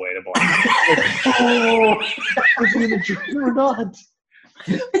cuts away to black. Oh, is he in a dream or not?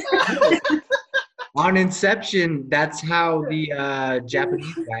 On Inception, that's how the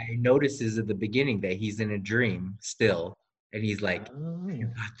Japanese guy notices at the beginning that he's in a dream still. And he's like,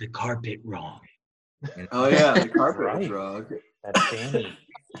 you got the carpet wrong. And Oh yeah, the carpet Right. was wrong. That's Danny.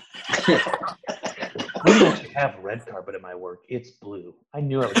 We don't actually have red carpet at my work. It's blue. I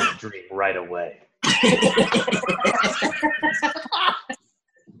knew I was in a dream right away.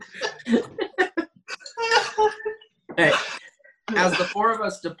 Hey, as the four of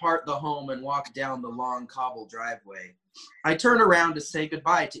us depart the home and walk down the long cobble driveway, I turn around to say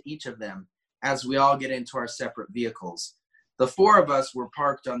goodbye to each of them as we all get into our separate vehicles. The four of us were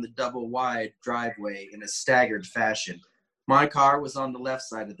parked on the double-wide driveway in a staggered fashion. My car was on the left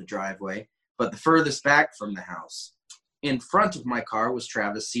side of the driveway, but the furthest back from the house. In front of my car was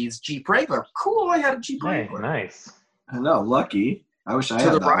Travis C's Jeep Wrangler. Cool, I had a Jeep Hey, Wrangler. nice. I know, lucky. I wish I To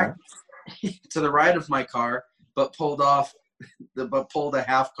had the that right. one. To the right of my car, but pulled a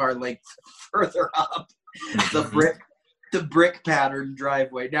half car length further up the brick pattern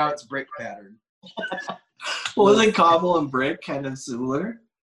driveway. Now it's brick pattern. Well, isn't cobble and brick kind of similar?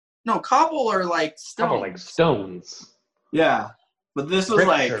 No, cobble are like stone. Couple like stones. Yeah, but this was Bricks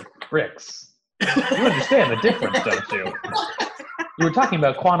like are bricks. You understand the difference, don't you? You were talking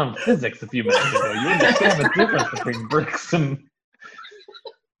about quantum physics a few minutes ago. You understand the difference between bricks and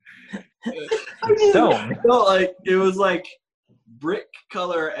stone. no, like it was like brick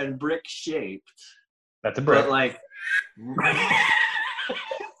color and brick shaped, That's a brick. but like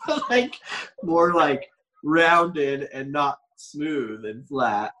like more like rounded and not smooth and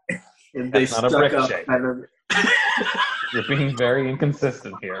flat. And they That's not a stuck brick up shape. kind of. You're being very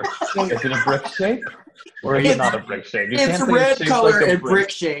inconsistent here. Is it a brick shape? Or is it not a brick shape? You It's can't say red shaped color like a and brick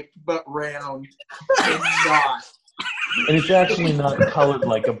shaped, but round. It's not. And it's actually not colored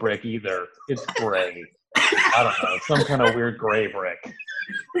like a brick either. It's gray. I don't know. Some kind of weird gray brick.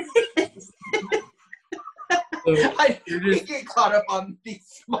 I get caught up on the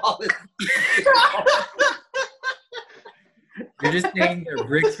smallest details. You're just saying they're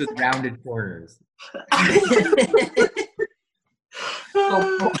bricks with rounded corners.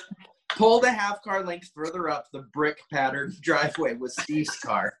 So pulled a half car length further up the brick patterned driveway was Steve's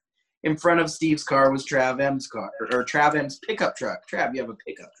car. In front of Steve's car was Trav M's car, or Trav M's pickup truck. Trav, you have a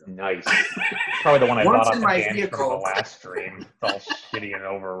pickup truck. Nice. Probably the one I Once bought off in the my Danny for the vehicle. last stream. It's all shitty and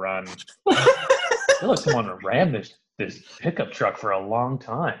overrun. I feel like someone ran this pickup truck for a long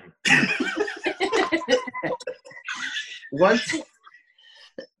time. Once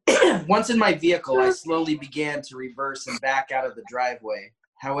in my vehicle, I slowly began to reverse and back out of the driveway.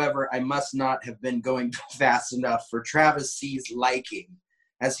 However, I must not have been going fast enough for Travis C's liking,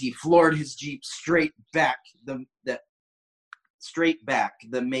 as he floored his Jeep straight back that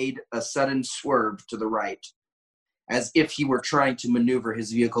made a sudden swerve to the right, as if he were trying to maneuver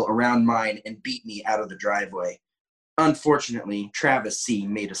his vehicle around mine and beat me out of the driveway. Unfortunately, Travis C.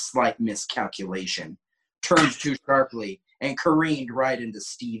 made a slight miscalculation, turned too sharply, and careened right into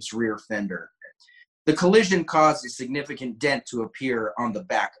Steve's rear fender. The collision caused a significant dent to appear on the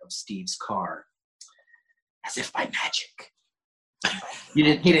back of Steve's car. As if by magic. He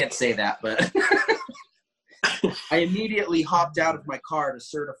didn't say that, but I immediately hopped out of my car to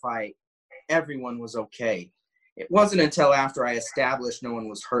certify everyone was okay. It wasn't until after I established no one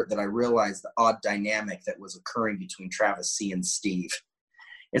was hurt that I realized the odd dynamic that was occurring between Travis C. and Steve.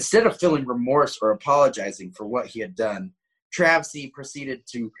 Instead of feeling remorse or apologizing for what he had done, Trav C. proceeded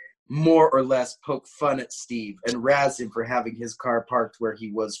to more or less poke fun at Steve and razz him for having his car parked where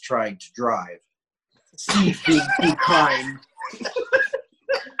he was trying to drive. Steve being too kind.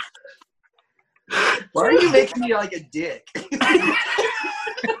 Why are you making me like a dick?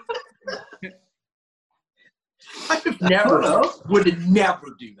 I would never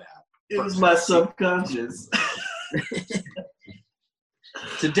do that. It was my subconscious.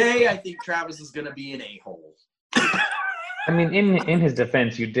 Today, I think Travis is going to be an a-hole. I mean, in his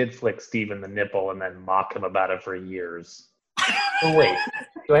defense, you did flick Steve in the nipple and then mock him about it for years. Oh, wait.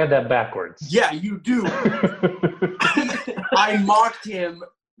 Do I have that backwards? Yeah, you do. I mocked him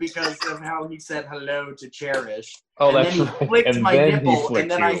because of how he said hello to Cherish. Oh, and that's then he right. flicked And my then he nipple, flicked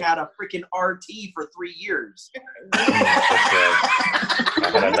and then you. I had a freaking RT for 3 years. That's right. I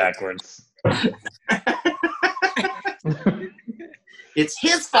had that backwards. It's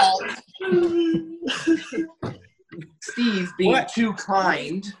his fault. Steve being What? too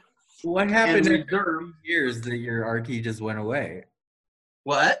kind. What happened And in 3 years that your RT just went away?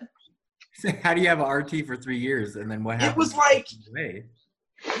 What? How do you have an RT for 3 years and then what happened? It was like, away?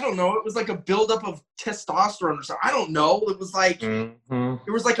 I don't know. It was like a buildup of testosterone or something. I don't know. It was like Mm-hmm.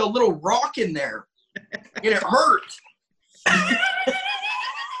 there was like a little rock in there, and it hurt. I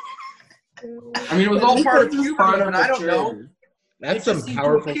mean, it was all part of puberty, but I don't know. That's It some just seemed to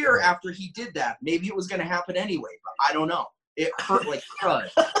powerful. appear after he did that. Maybe it was going to happen anyway, but I don't know. It hurt like crud.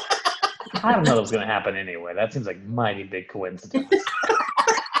 I don't know that was going to happen anyway. That seems like mighty big coincidence.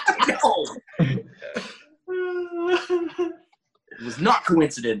 No. It was not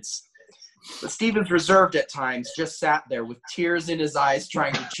coincidence. But Steven's reserved at times just sat there with tears in his eyes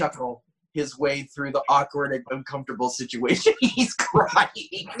trying to chuckle his way through the awkward and uncomfortable situation. He's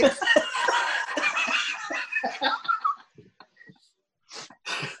crying.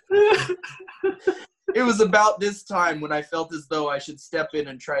 It was about this time when I felt as though I should step in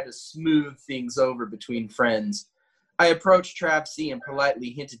and try to smooth things over between friends. I approached Trav C and politely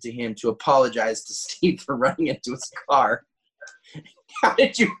hinted to him to apologize to Steve for running into his car. How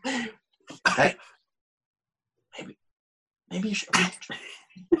did you... Maybe you should...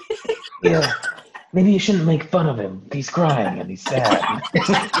 Yeah, maybe you shouldn't make fun of him. He's crying and he's sad.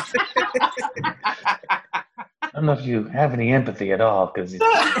 I don't know if you have any empathy at all because he's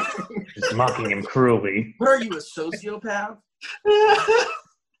just mocking him cruelly. What are you, a sociopath?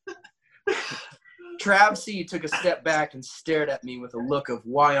 Trav C took a step back and stared at me with a look of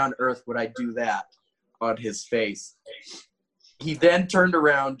why on earth would I do that on his face. He then turned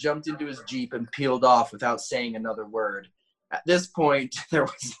around, jumped into his Jeep, and peeled off without saying another word. At this point, there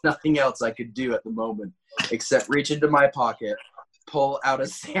was nothing else I could do at the moment except reach into my pocket, pull out a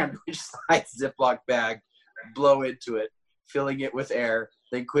sandwich-sized Ziploc bag, blow into it, filling it with air,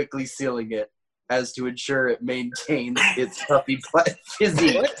 then quickly sealing it as to ensure it maintains its puffy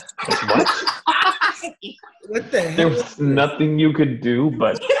physique. What? What the There hell? was nothing you could do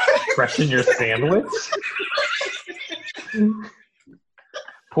but freshen your sandwich.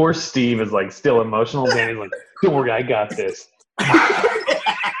 Poor Steve is like still emotional. Danny's like, "Don't worry, I got this."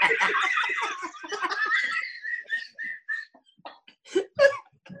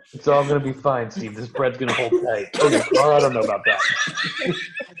 It's all gonna be fine, Steve. This bread's gonna hold tight. Oh, your car? I don't know about that.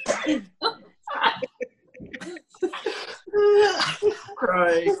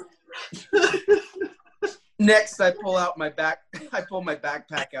 Crying. Next, I pull my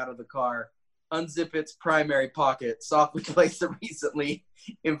backpack out of the car, unzip its primary pocket, softly place the recently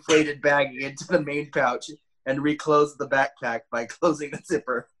inflated baggie into the main pouch, and reclose the backpack by closing the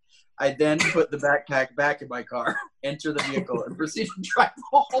zipper. I then put the backpack back in my car, enter the vehicle, and proceed to drive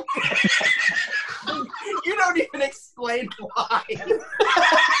home. You don't even explain why.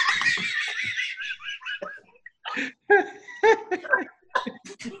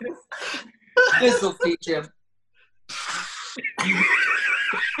 This will teach him.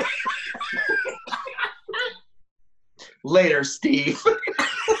 Later, Steve.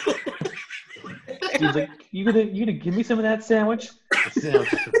 He's like, you gonna give me some of that sandwich? The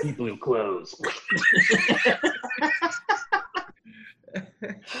sandwich is for people who close.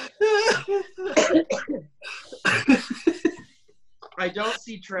 I don't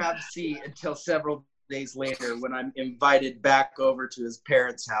see Trav C until several days later when I'm invited back over to his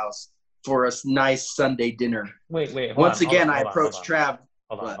parents' house for a nice Sunday dinner. Wait. Once again, I approach Trav.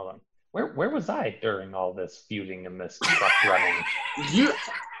 Hold on. Where was I during all this feuding and this truck running? You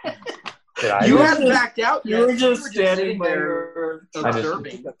Did you I hadn't backed out yet. You were just standing sitting there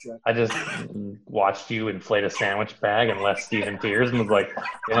observing. I just watched you inflate a sandwich bag and left Steve in tears and was like,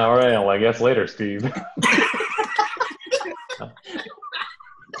 yeah, all right, well, I guess later, Steve. I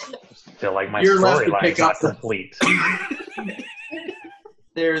feel like my You're left to storyline's pick not up the- complete.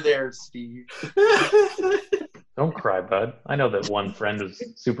 There, Steve. Don't cry, bud. I know that one friend was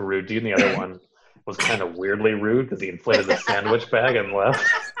super rude to you and the other one was kind of weirdly rude because he inflated the sandwich bag and left.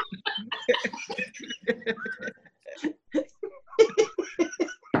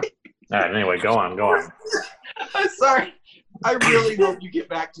 All right, anyway, go on. I'm sorry. I really hope you get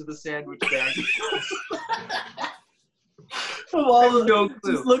back to the sandwich bag. Well, No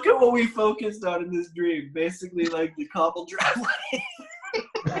clue. just look at what we focused on in this dream. Basically, like the cobble driveway.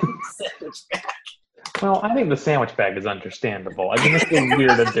 Sandwich bag. Well, I think the sandwich bag is understandable. I mean, it's a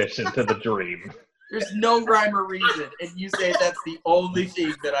weird addition to the dream. There's no rhyme or reason, and you say that's the only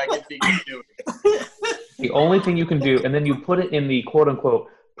thing that I can think of doing. The only thing you can do, and then you put it in the quote-unquote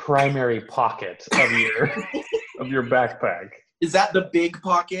primary pocket of your backpack. Is that the big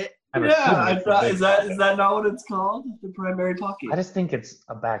pocket? I'm Yeah, assuming I it's the thought big is that pocket. not what it's called? The primary pocket. I just think it's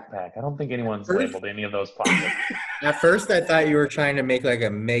a backpack. I don't think anyone's labeled any of those pockets. At first, I thought you were trying to make like a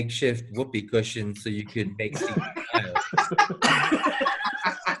makeshift whoopee cushion so you could make Steve smile.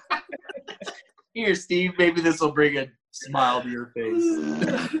 Here, Steve, maybe this will bring a smile to your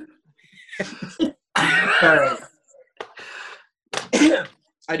face. All right.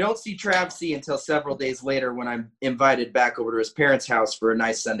 I don't see Trav C until several days later when I'm invited back over to his parents' house for a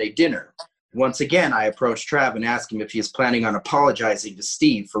nice Sunday dinner. Once again, I approach Trav and ask him if he is planning on apologizing to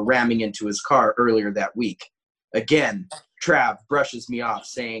Steve for ramming into his car earlier that week. Again, Trav brushes me off,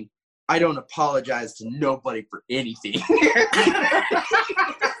 saying, I don't apologize to nobody for anything.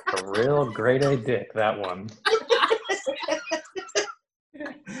 A real grade A dick, that one.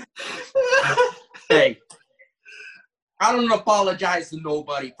 Hey, I don't apologize to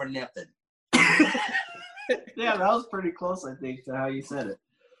nobody for nothing. Yeah, that was pretty close, I think, to how you said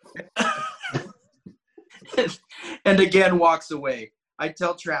it. And again walks away. I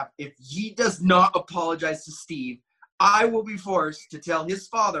tell Trav, if he does not apologize to Steve, I will be forced to tell his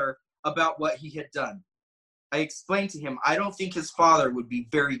father about what he had done. I explained to him I don't think his father would be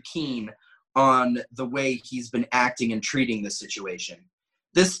very keen on the way he's been acting and treating the situation.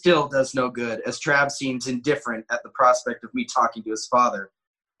 This still does no good, as Trav seems indifferent at the prospect of me talking to his father.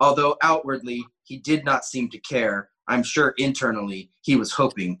 Although outwardly he did not seem to care, I'm sure internally he was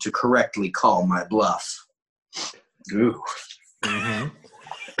hoping to correctly call my bluff. Ooh. Mm-hmm.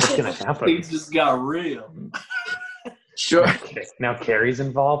 What's gonna happen? Things just got real. Sure. Okay, now Carrie's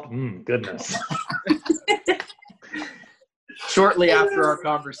involved? Goodness. Shortly after our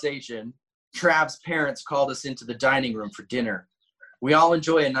conversation, Trav's parents called us into the dining room for dinner. We all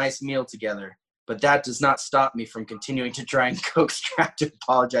enjoy a nice meal together, but that does not stop me from continuing to try and coax Trav to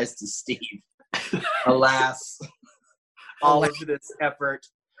apologize to Steve. Alas, all of this effort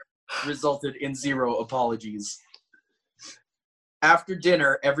resulted in zero apologies. After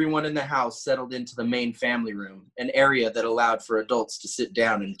dinner, everyone in the house settled into the main family room, an area that allowed for adults to sit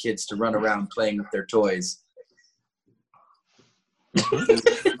down and kids to run around playing with their toys.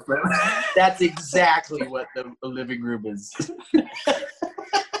 That's exactly what the living room is.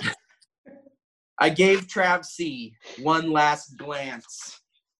 I gave Trav C one last glance.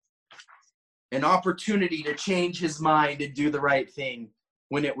 An opportunity to change his mind and do the right thing.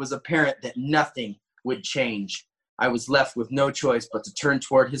 When it was apparent that nothing would change, I was left with no choice but to turn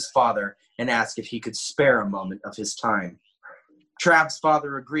toward his father and ask if he could spare a moment of his time. Trav's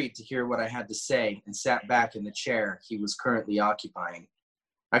father agreed to hear what I had to say and sat back in the chair he was currently occupying.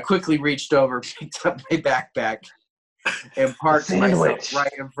 I quickly reached over, picked up my backpack, and parked myself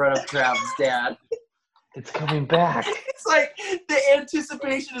right in front of Trav's dad. It's coming back. It's like the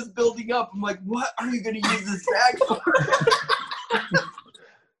anticipation is building up. I'm like, what are you going to use this bag for?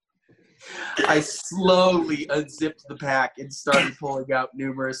 I slowly unzipped the pack and started pulling out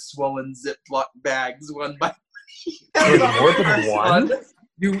numerous swollen Ziploc bags one by There's more than one?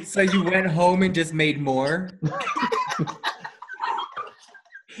 So you went home and just made more?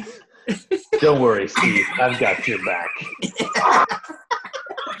 Don't worry, Steve. I've got your back.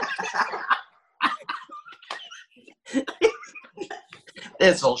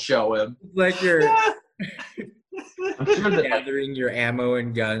 This'll show him. It's like you're I'm sure that gathering your ammo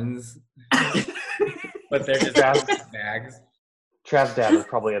and guns, but they're just bags. Trav's dad was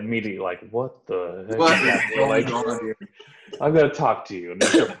probably immediately like, what the heck What is is happening? going Like, on here? I'm going to talk to you. And they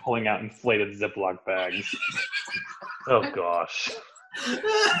start pulling out inflated Ziploc bags. Oh, gosh.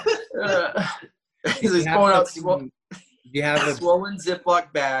 He's pulling out You have a swollen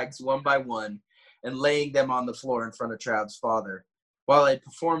Ziploc bags one by one and laying them on the floor in front of Trav's father. While I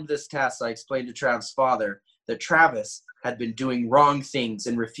performed this task, I explained to Trav's father that Travis had been doing wrong things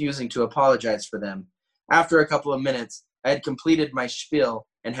and refusing to apologize for them. After a couple of minutes, I had completed my spiel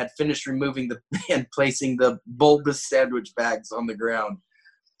and had finished removing and placing the bulbous sandwich bags on the ground.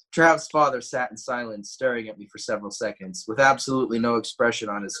 Trav's father sat in silence, staring at me for several seconds, with absolutely no expression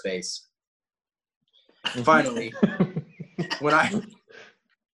on his face. Finally, when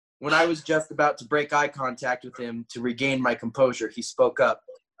I was just about to break eye contact with him to regain my composure, he spoke up.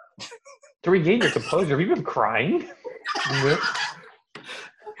 To regain your composure, have you been crying?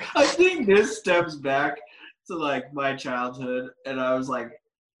 I think this stems back to like my childhood, and I was like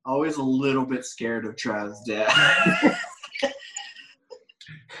always a little bit scared of Trav's dad.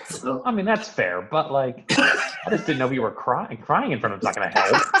 So I mean, that's fair, but like, I just didn't know you were crying. Crying in front of him's not going to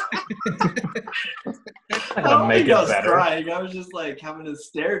help. It's not going to make it better. Crying. I was just like having to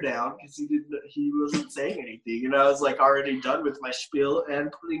stare down because he wasn't saying anything, and I was like already done with my spiel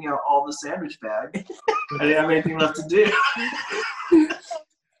and putting out all the sandwich bag. I didn't have anything left to do.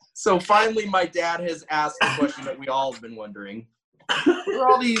 So finally, my dad has asked the question that we all have been wondering. What are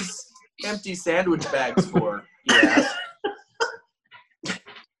all these empty sandwich bags for? He asked.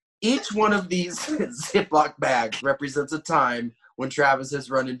 Each one of these Ziploc bags represents a time when Travis has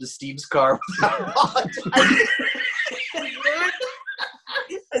run into Steve's car without apologizing.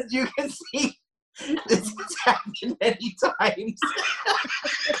 As you can see, this has happened many times.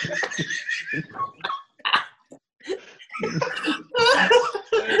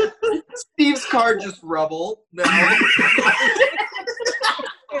 Steve's car just rubble now.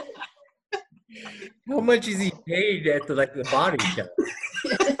 How much is he paid at the body shop?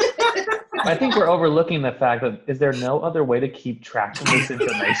 I think we're overlooking the fact that is there no other way to keep track of this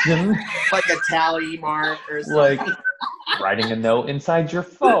information? Like a tally mark or something. Like writing a note inside your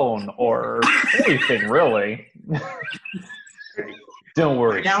phone or anything, really. Don't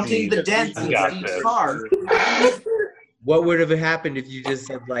worry, Counting Steve. the dents I in got Steve's this. car. What would have happened if you just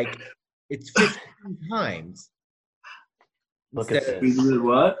said it's 15 times? Look at Instead this. We did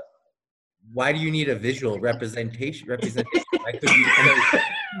what? Why do you need a visual representation? Why could you say,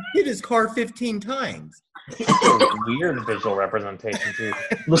 he hit his car 15 times? A weird visual representation too.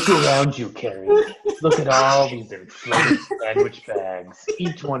 Look around you, Carrie. Look at all these inflated sandwich bags,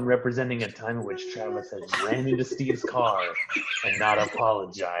 each one representing a time in which Travis has ran into Steve's car and not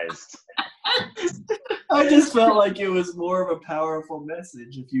apologized. I just felt like it was more of a powerful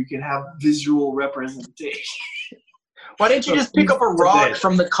message if you could have visual representation. Why didn't you just pick up a rock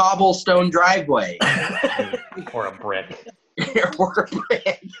from the cobblestone driveway? Or a brick. Or a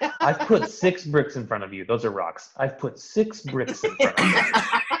brick. I've put 6 bricks in front of you. Those are rocks. I've put 6 bricks in front of you.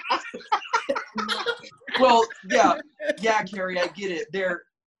 Well, yeah, Carrie, I get it. They're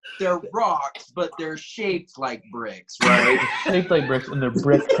rocks, but they're shaped like bricks, right? Shaped like bricks and they're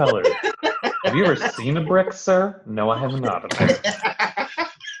brick colored. Have you ever seen a brick, sir? No, I have not.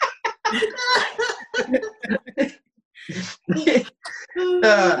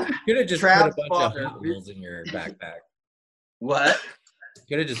 Could have just Trav's put a bunch father. of Hot Wheels in your backpack. What?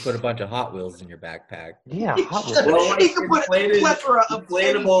 Could have just put a bunch of Hot Wheels in your backpack. Yeah, Hot Wheels. Well, like He could put a plethora of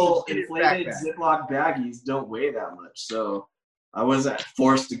inflatable anything in his inflated backpack. Ziploc baggies don't weigh that much, so I wasn't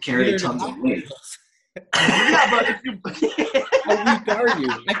forced to carry Neither do tons of Hot weight. Wheels. Yeah, but if you How weak are you?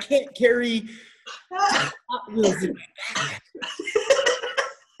 I can't carry Hot Wheels in my backpack.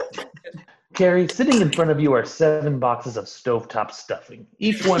 Carrie, sitting in front of you are 7 boxes of stovetop stuffing,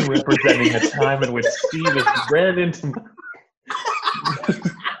 each one representing a time in which Steve has ran into.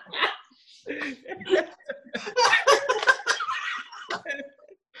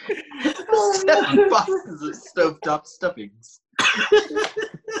 7 boxes of stovetop stuffings.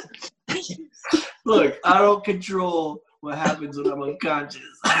 Look, I don't control what happens when I'm unconscious.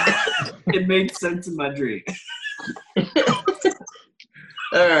 It made sense in my dream.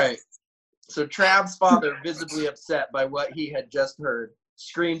 All right. So Trav's father, visibly upset by what he had just heard,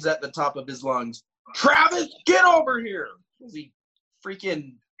 screams at the top of his lungs, "Travis, get over here!" Is he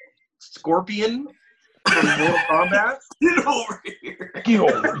freaking Scorpion from Mortal Kombat? Get over here. Get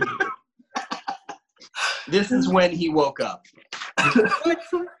over here. This is when he woke up.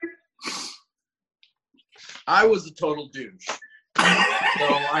 I was a total douche. So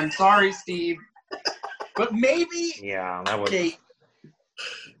I'm sorry, Steve. But maybe, Yeah, that was. okay,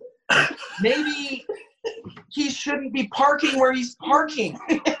 maybe he shouldn't be parking where he's parking.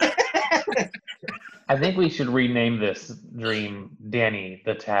 I think we should rename this dream Danny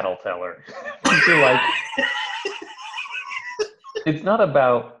the Tattleteller. I feel like it's not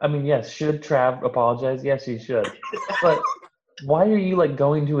about. I mean, yes, should Trav apologize? Yes, he should. But why are you like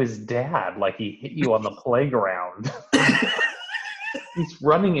going to his dad like he hit you on the playground? He's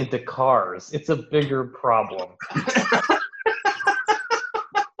running into cars. It's a bigger problem.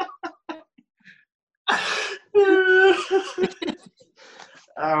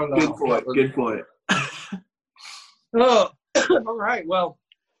 I don't know. Good point. Good point. Oh, all right. Well,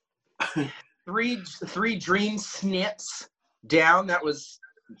 three dream snips down. That was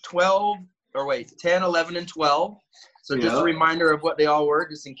 10, 11, and 12. So just a reminder of what they all were,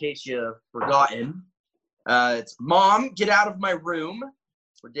 just in case you've forgotten. It's Mom, get out of my room,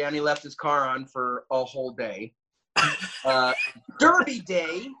 where Danny left his car on for a whole day. Derby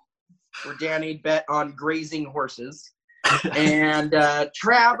Day, where Danny bet on grazing horses. And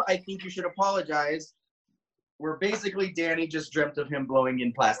Trav, I think you should apologize, where basically Danny just dreamt of him blowing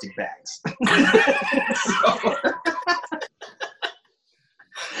in plastic bags.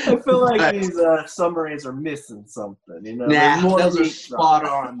 I feel like these summaries are missing something. You know, Nah, those are meat spot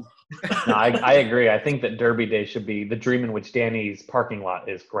on. No, I agree. I think that Derby Day should be the dream in which Danny's parking lot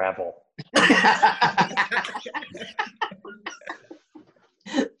is gravel.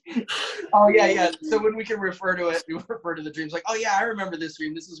 Oh yeah. So when we can refer to it, we refer to the dreams like, oh yeah, I remember this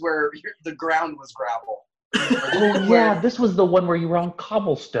dream. This is where the ground was gravel. Oh yeah, this was the one where you were on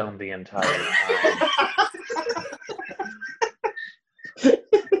cobblestone the entire time.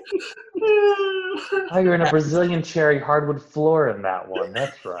 Oh, you're in a Brazilian cherry hardwood floor in that one.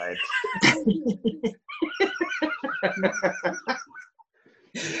 That's right.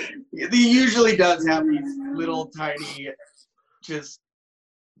 He usually does have these little tiny, just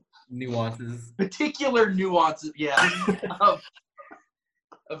Nuances. particular nuances, yeah,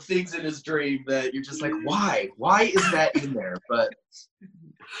 of things in his dream that you're just like, why? Why is that in there? But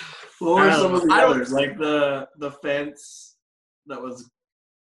What were some of the I don't- others? Like the fence that was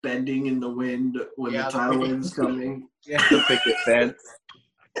bending in the wind when Yeah, the the tidal picket- wave was coming. the picket fence,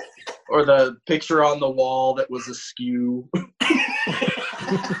 or the picture on the wall that was askew.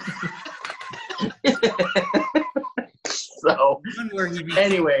 So The one where he received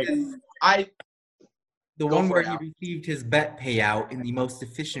anyway, his- Go one for where it, he Al. received his bet payout in the most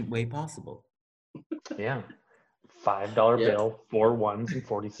efficient way possible. Yeah. $5 Yeah. bill, 4 ones and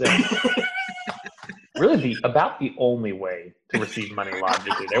 40 cents. Really about the only way to receive money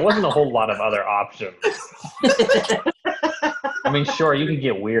logically. There wasn't a whole lot of other options. I mean, sure, you could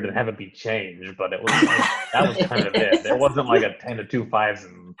get weird and have it be changed, but that was kind of it. There wasn't like a 10 of 2 5s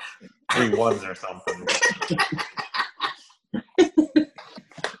and 3 1s or something.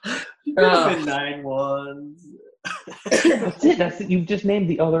 Could have been 9 ones. That's it. That's it. You just named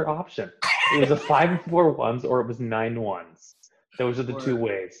the other option. It was a 5 and 4 ones, or it was 9 1s. Those are the two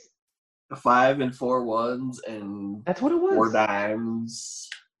ways. 5 and 4 ones and That's what it was. 4 dimes.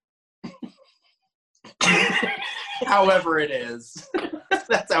 however it is,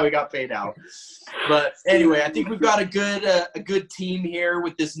 that's how he got paid out. But anyway, I think we've got a good team here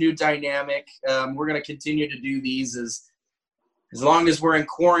with this new dynamic. We're gonna continue to do these as long as we're in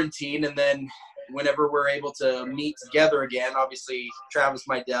quarantine, and then whenever we're able to meet together again. Obviously, Travis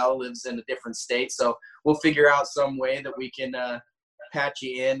Mydell lives in a different state, so we'll figure out some way that we can patch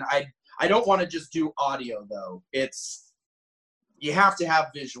you in. I don't want to just do audio, though. You have to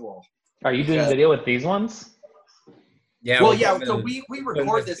have visual. Are you doing video with these ones? Yeah. Well, yeah. So we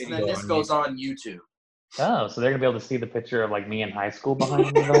record this, and then this goes on YouTube. Oh, so they're gonna be able to see the picture of like me in high school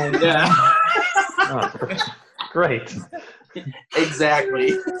behind me. Yeah. Oh, great.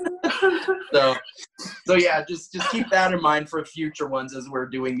 Exactly. So yeah, just keep that in mind for future ones as we're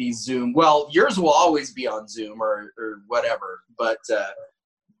doing these Zoom. Well, yours will always be on Zoom or whatever.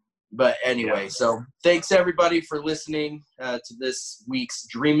 But anyway, So thanks everybody for listening to this week's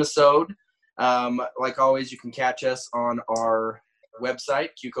Dream-isode. Like always, you can catch us on our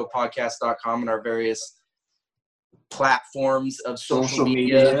website, qcopodcast.com, and our various platforms of social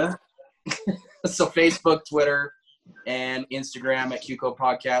media. So Facebook, Twitter, and Instagram at QCO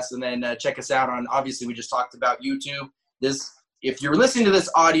Podcast. And then check us out on, obviously, we just talked about YouTube. If you're listening to this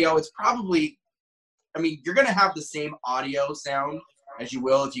audio, it's probably, you're going to have the same audio sound as you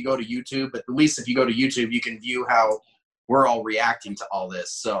will if you go to YouTube. But at least if you go to YouTube, you can view how we're all reacting to all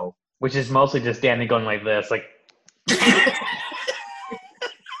this. So, which is mostly just Danny going like this, like.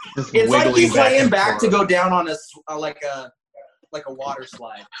 It's like he's laying back to go down on like a water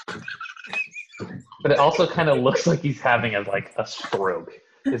slide. But it also kind of looks like he's having a stroke.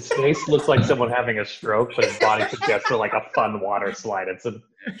 His face looks like someone having a stroke, but his body suggests for like a fun water slide. It's an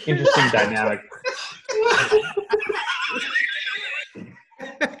interesting dynamic.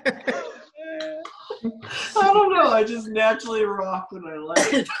 I don't know. I just naturally rock when I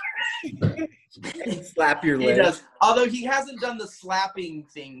laugh. Slap your leg. He does. Although he hasn't done the slapping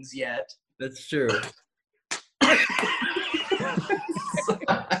things yet. That's true.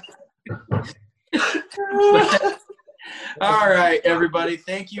 All right, everybody.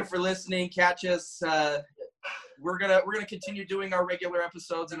 Thank you for listening. Catch us. We're gonna continue doing our regular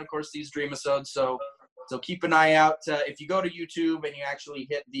episodes and of course these Dream-isodes. So keep an eye out. If you go to YouTube and you actually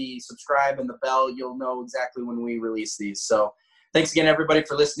hit the subscribe and the bell, you'll know exactly when we release these. So thanks again, everybody,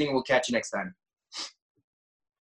 for listening. We'll catch you next time.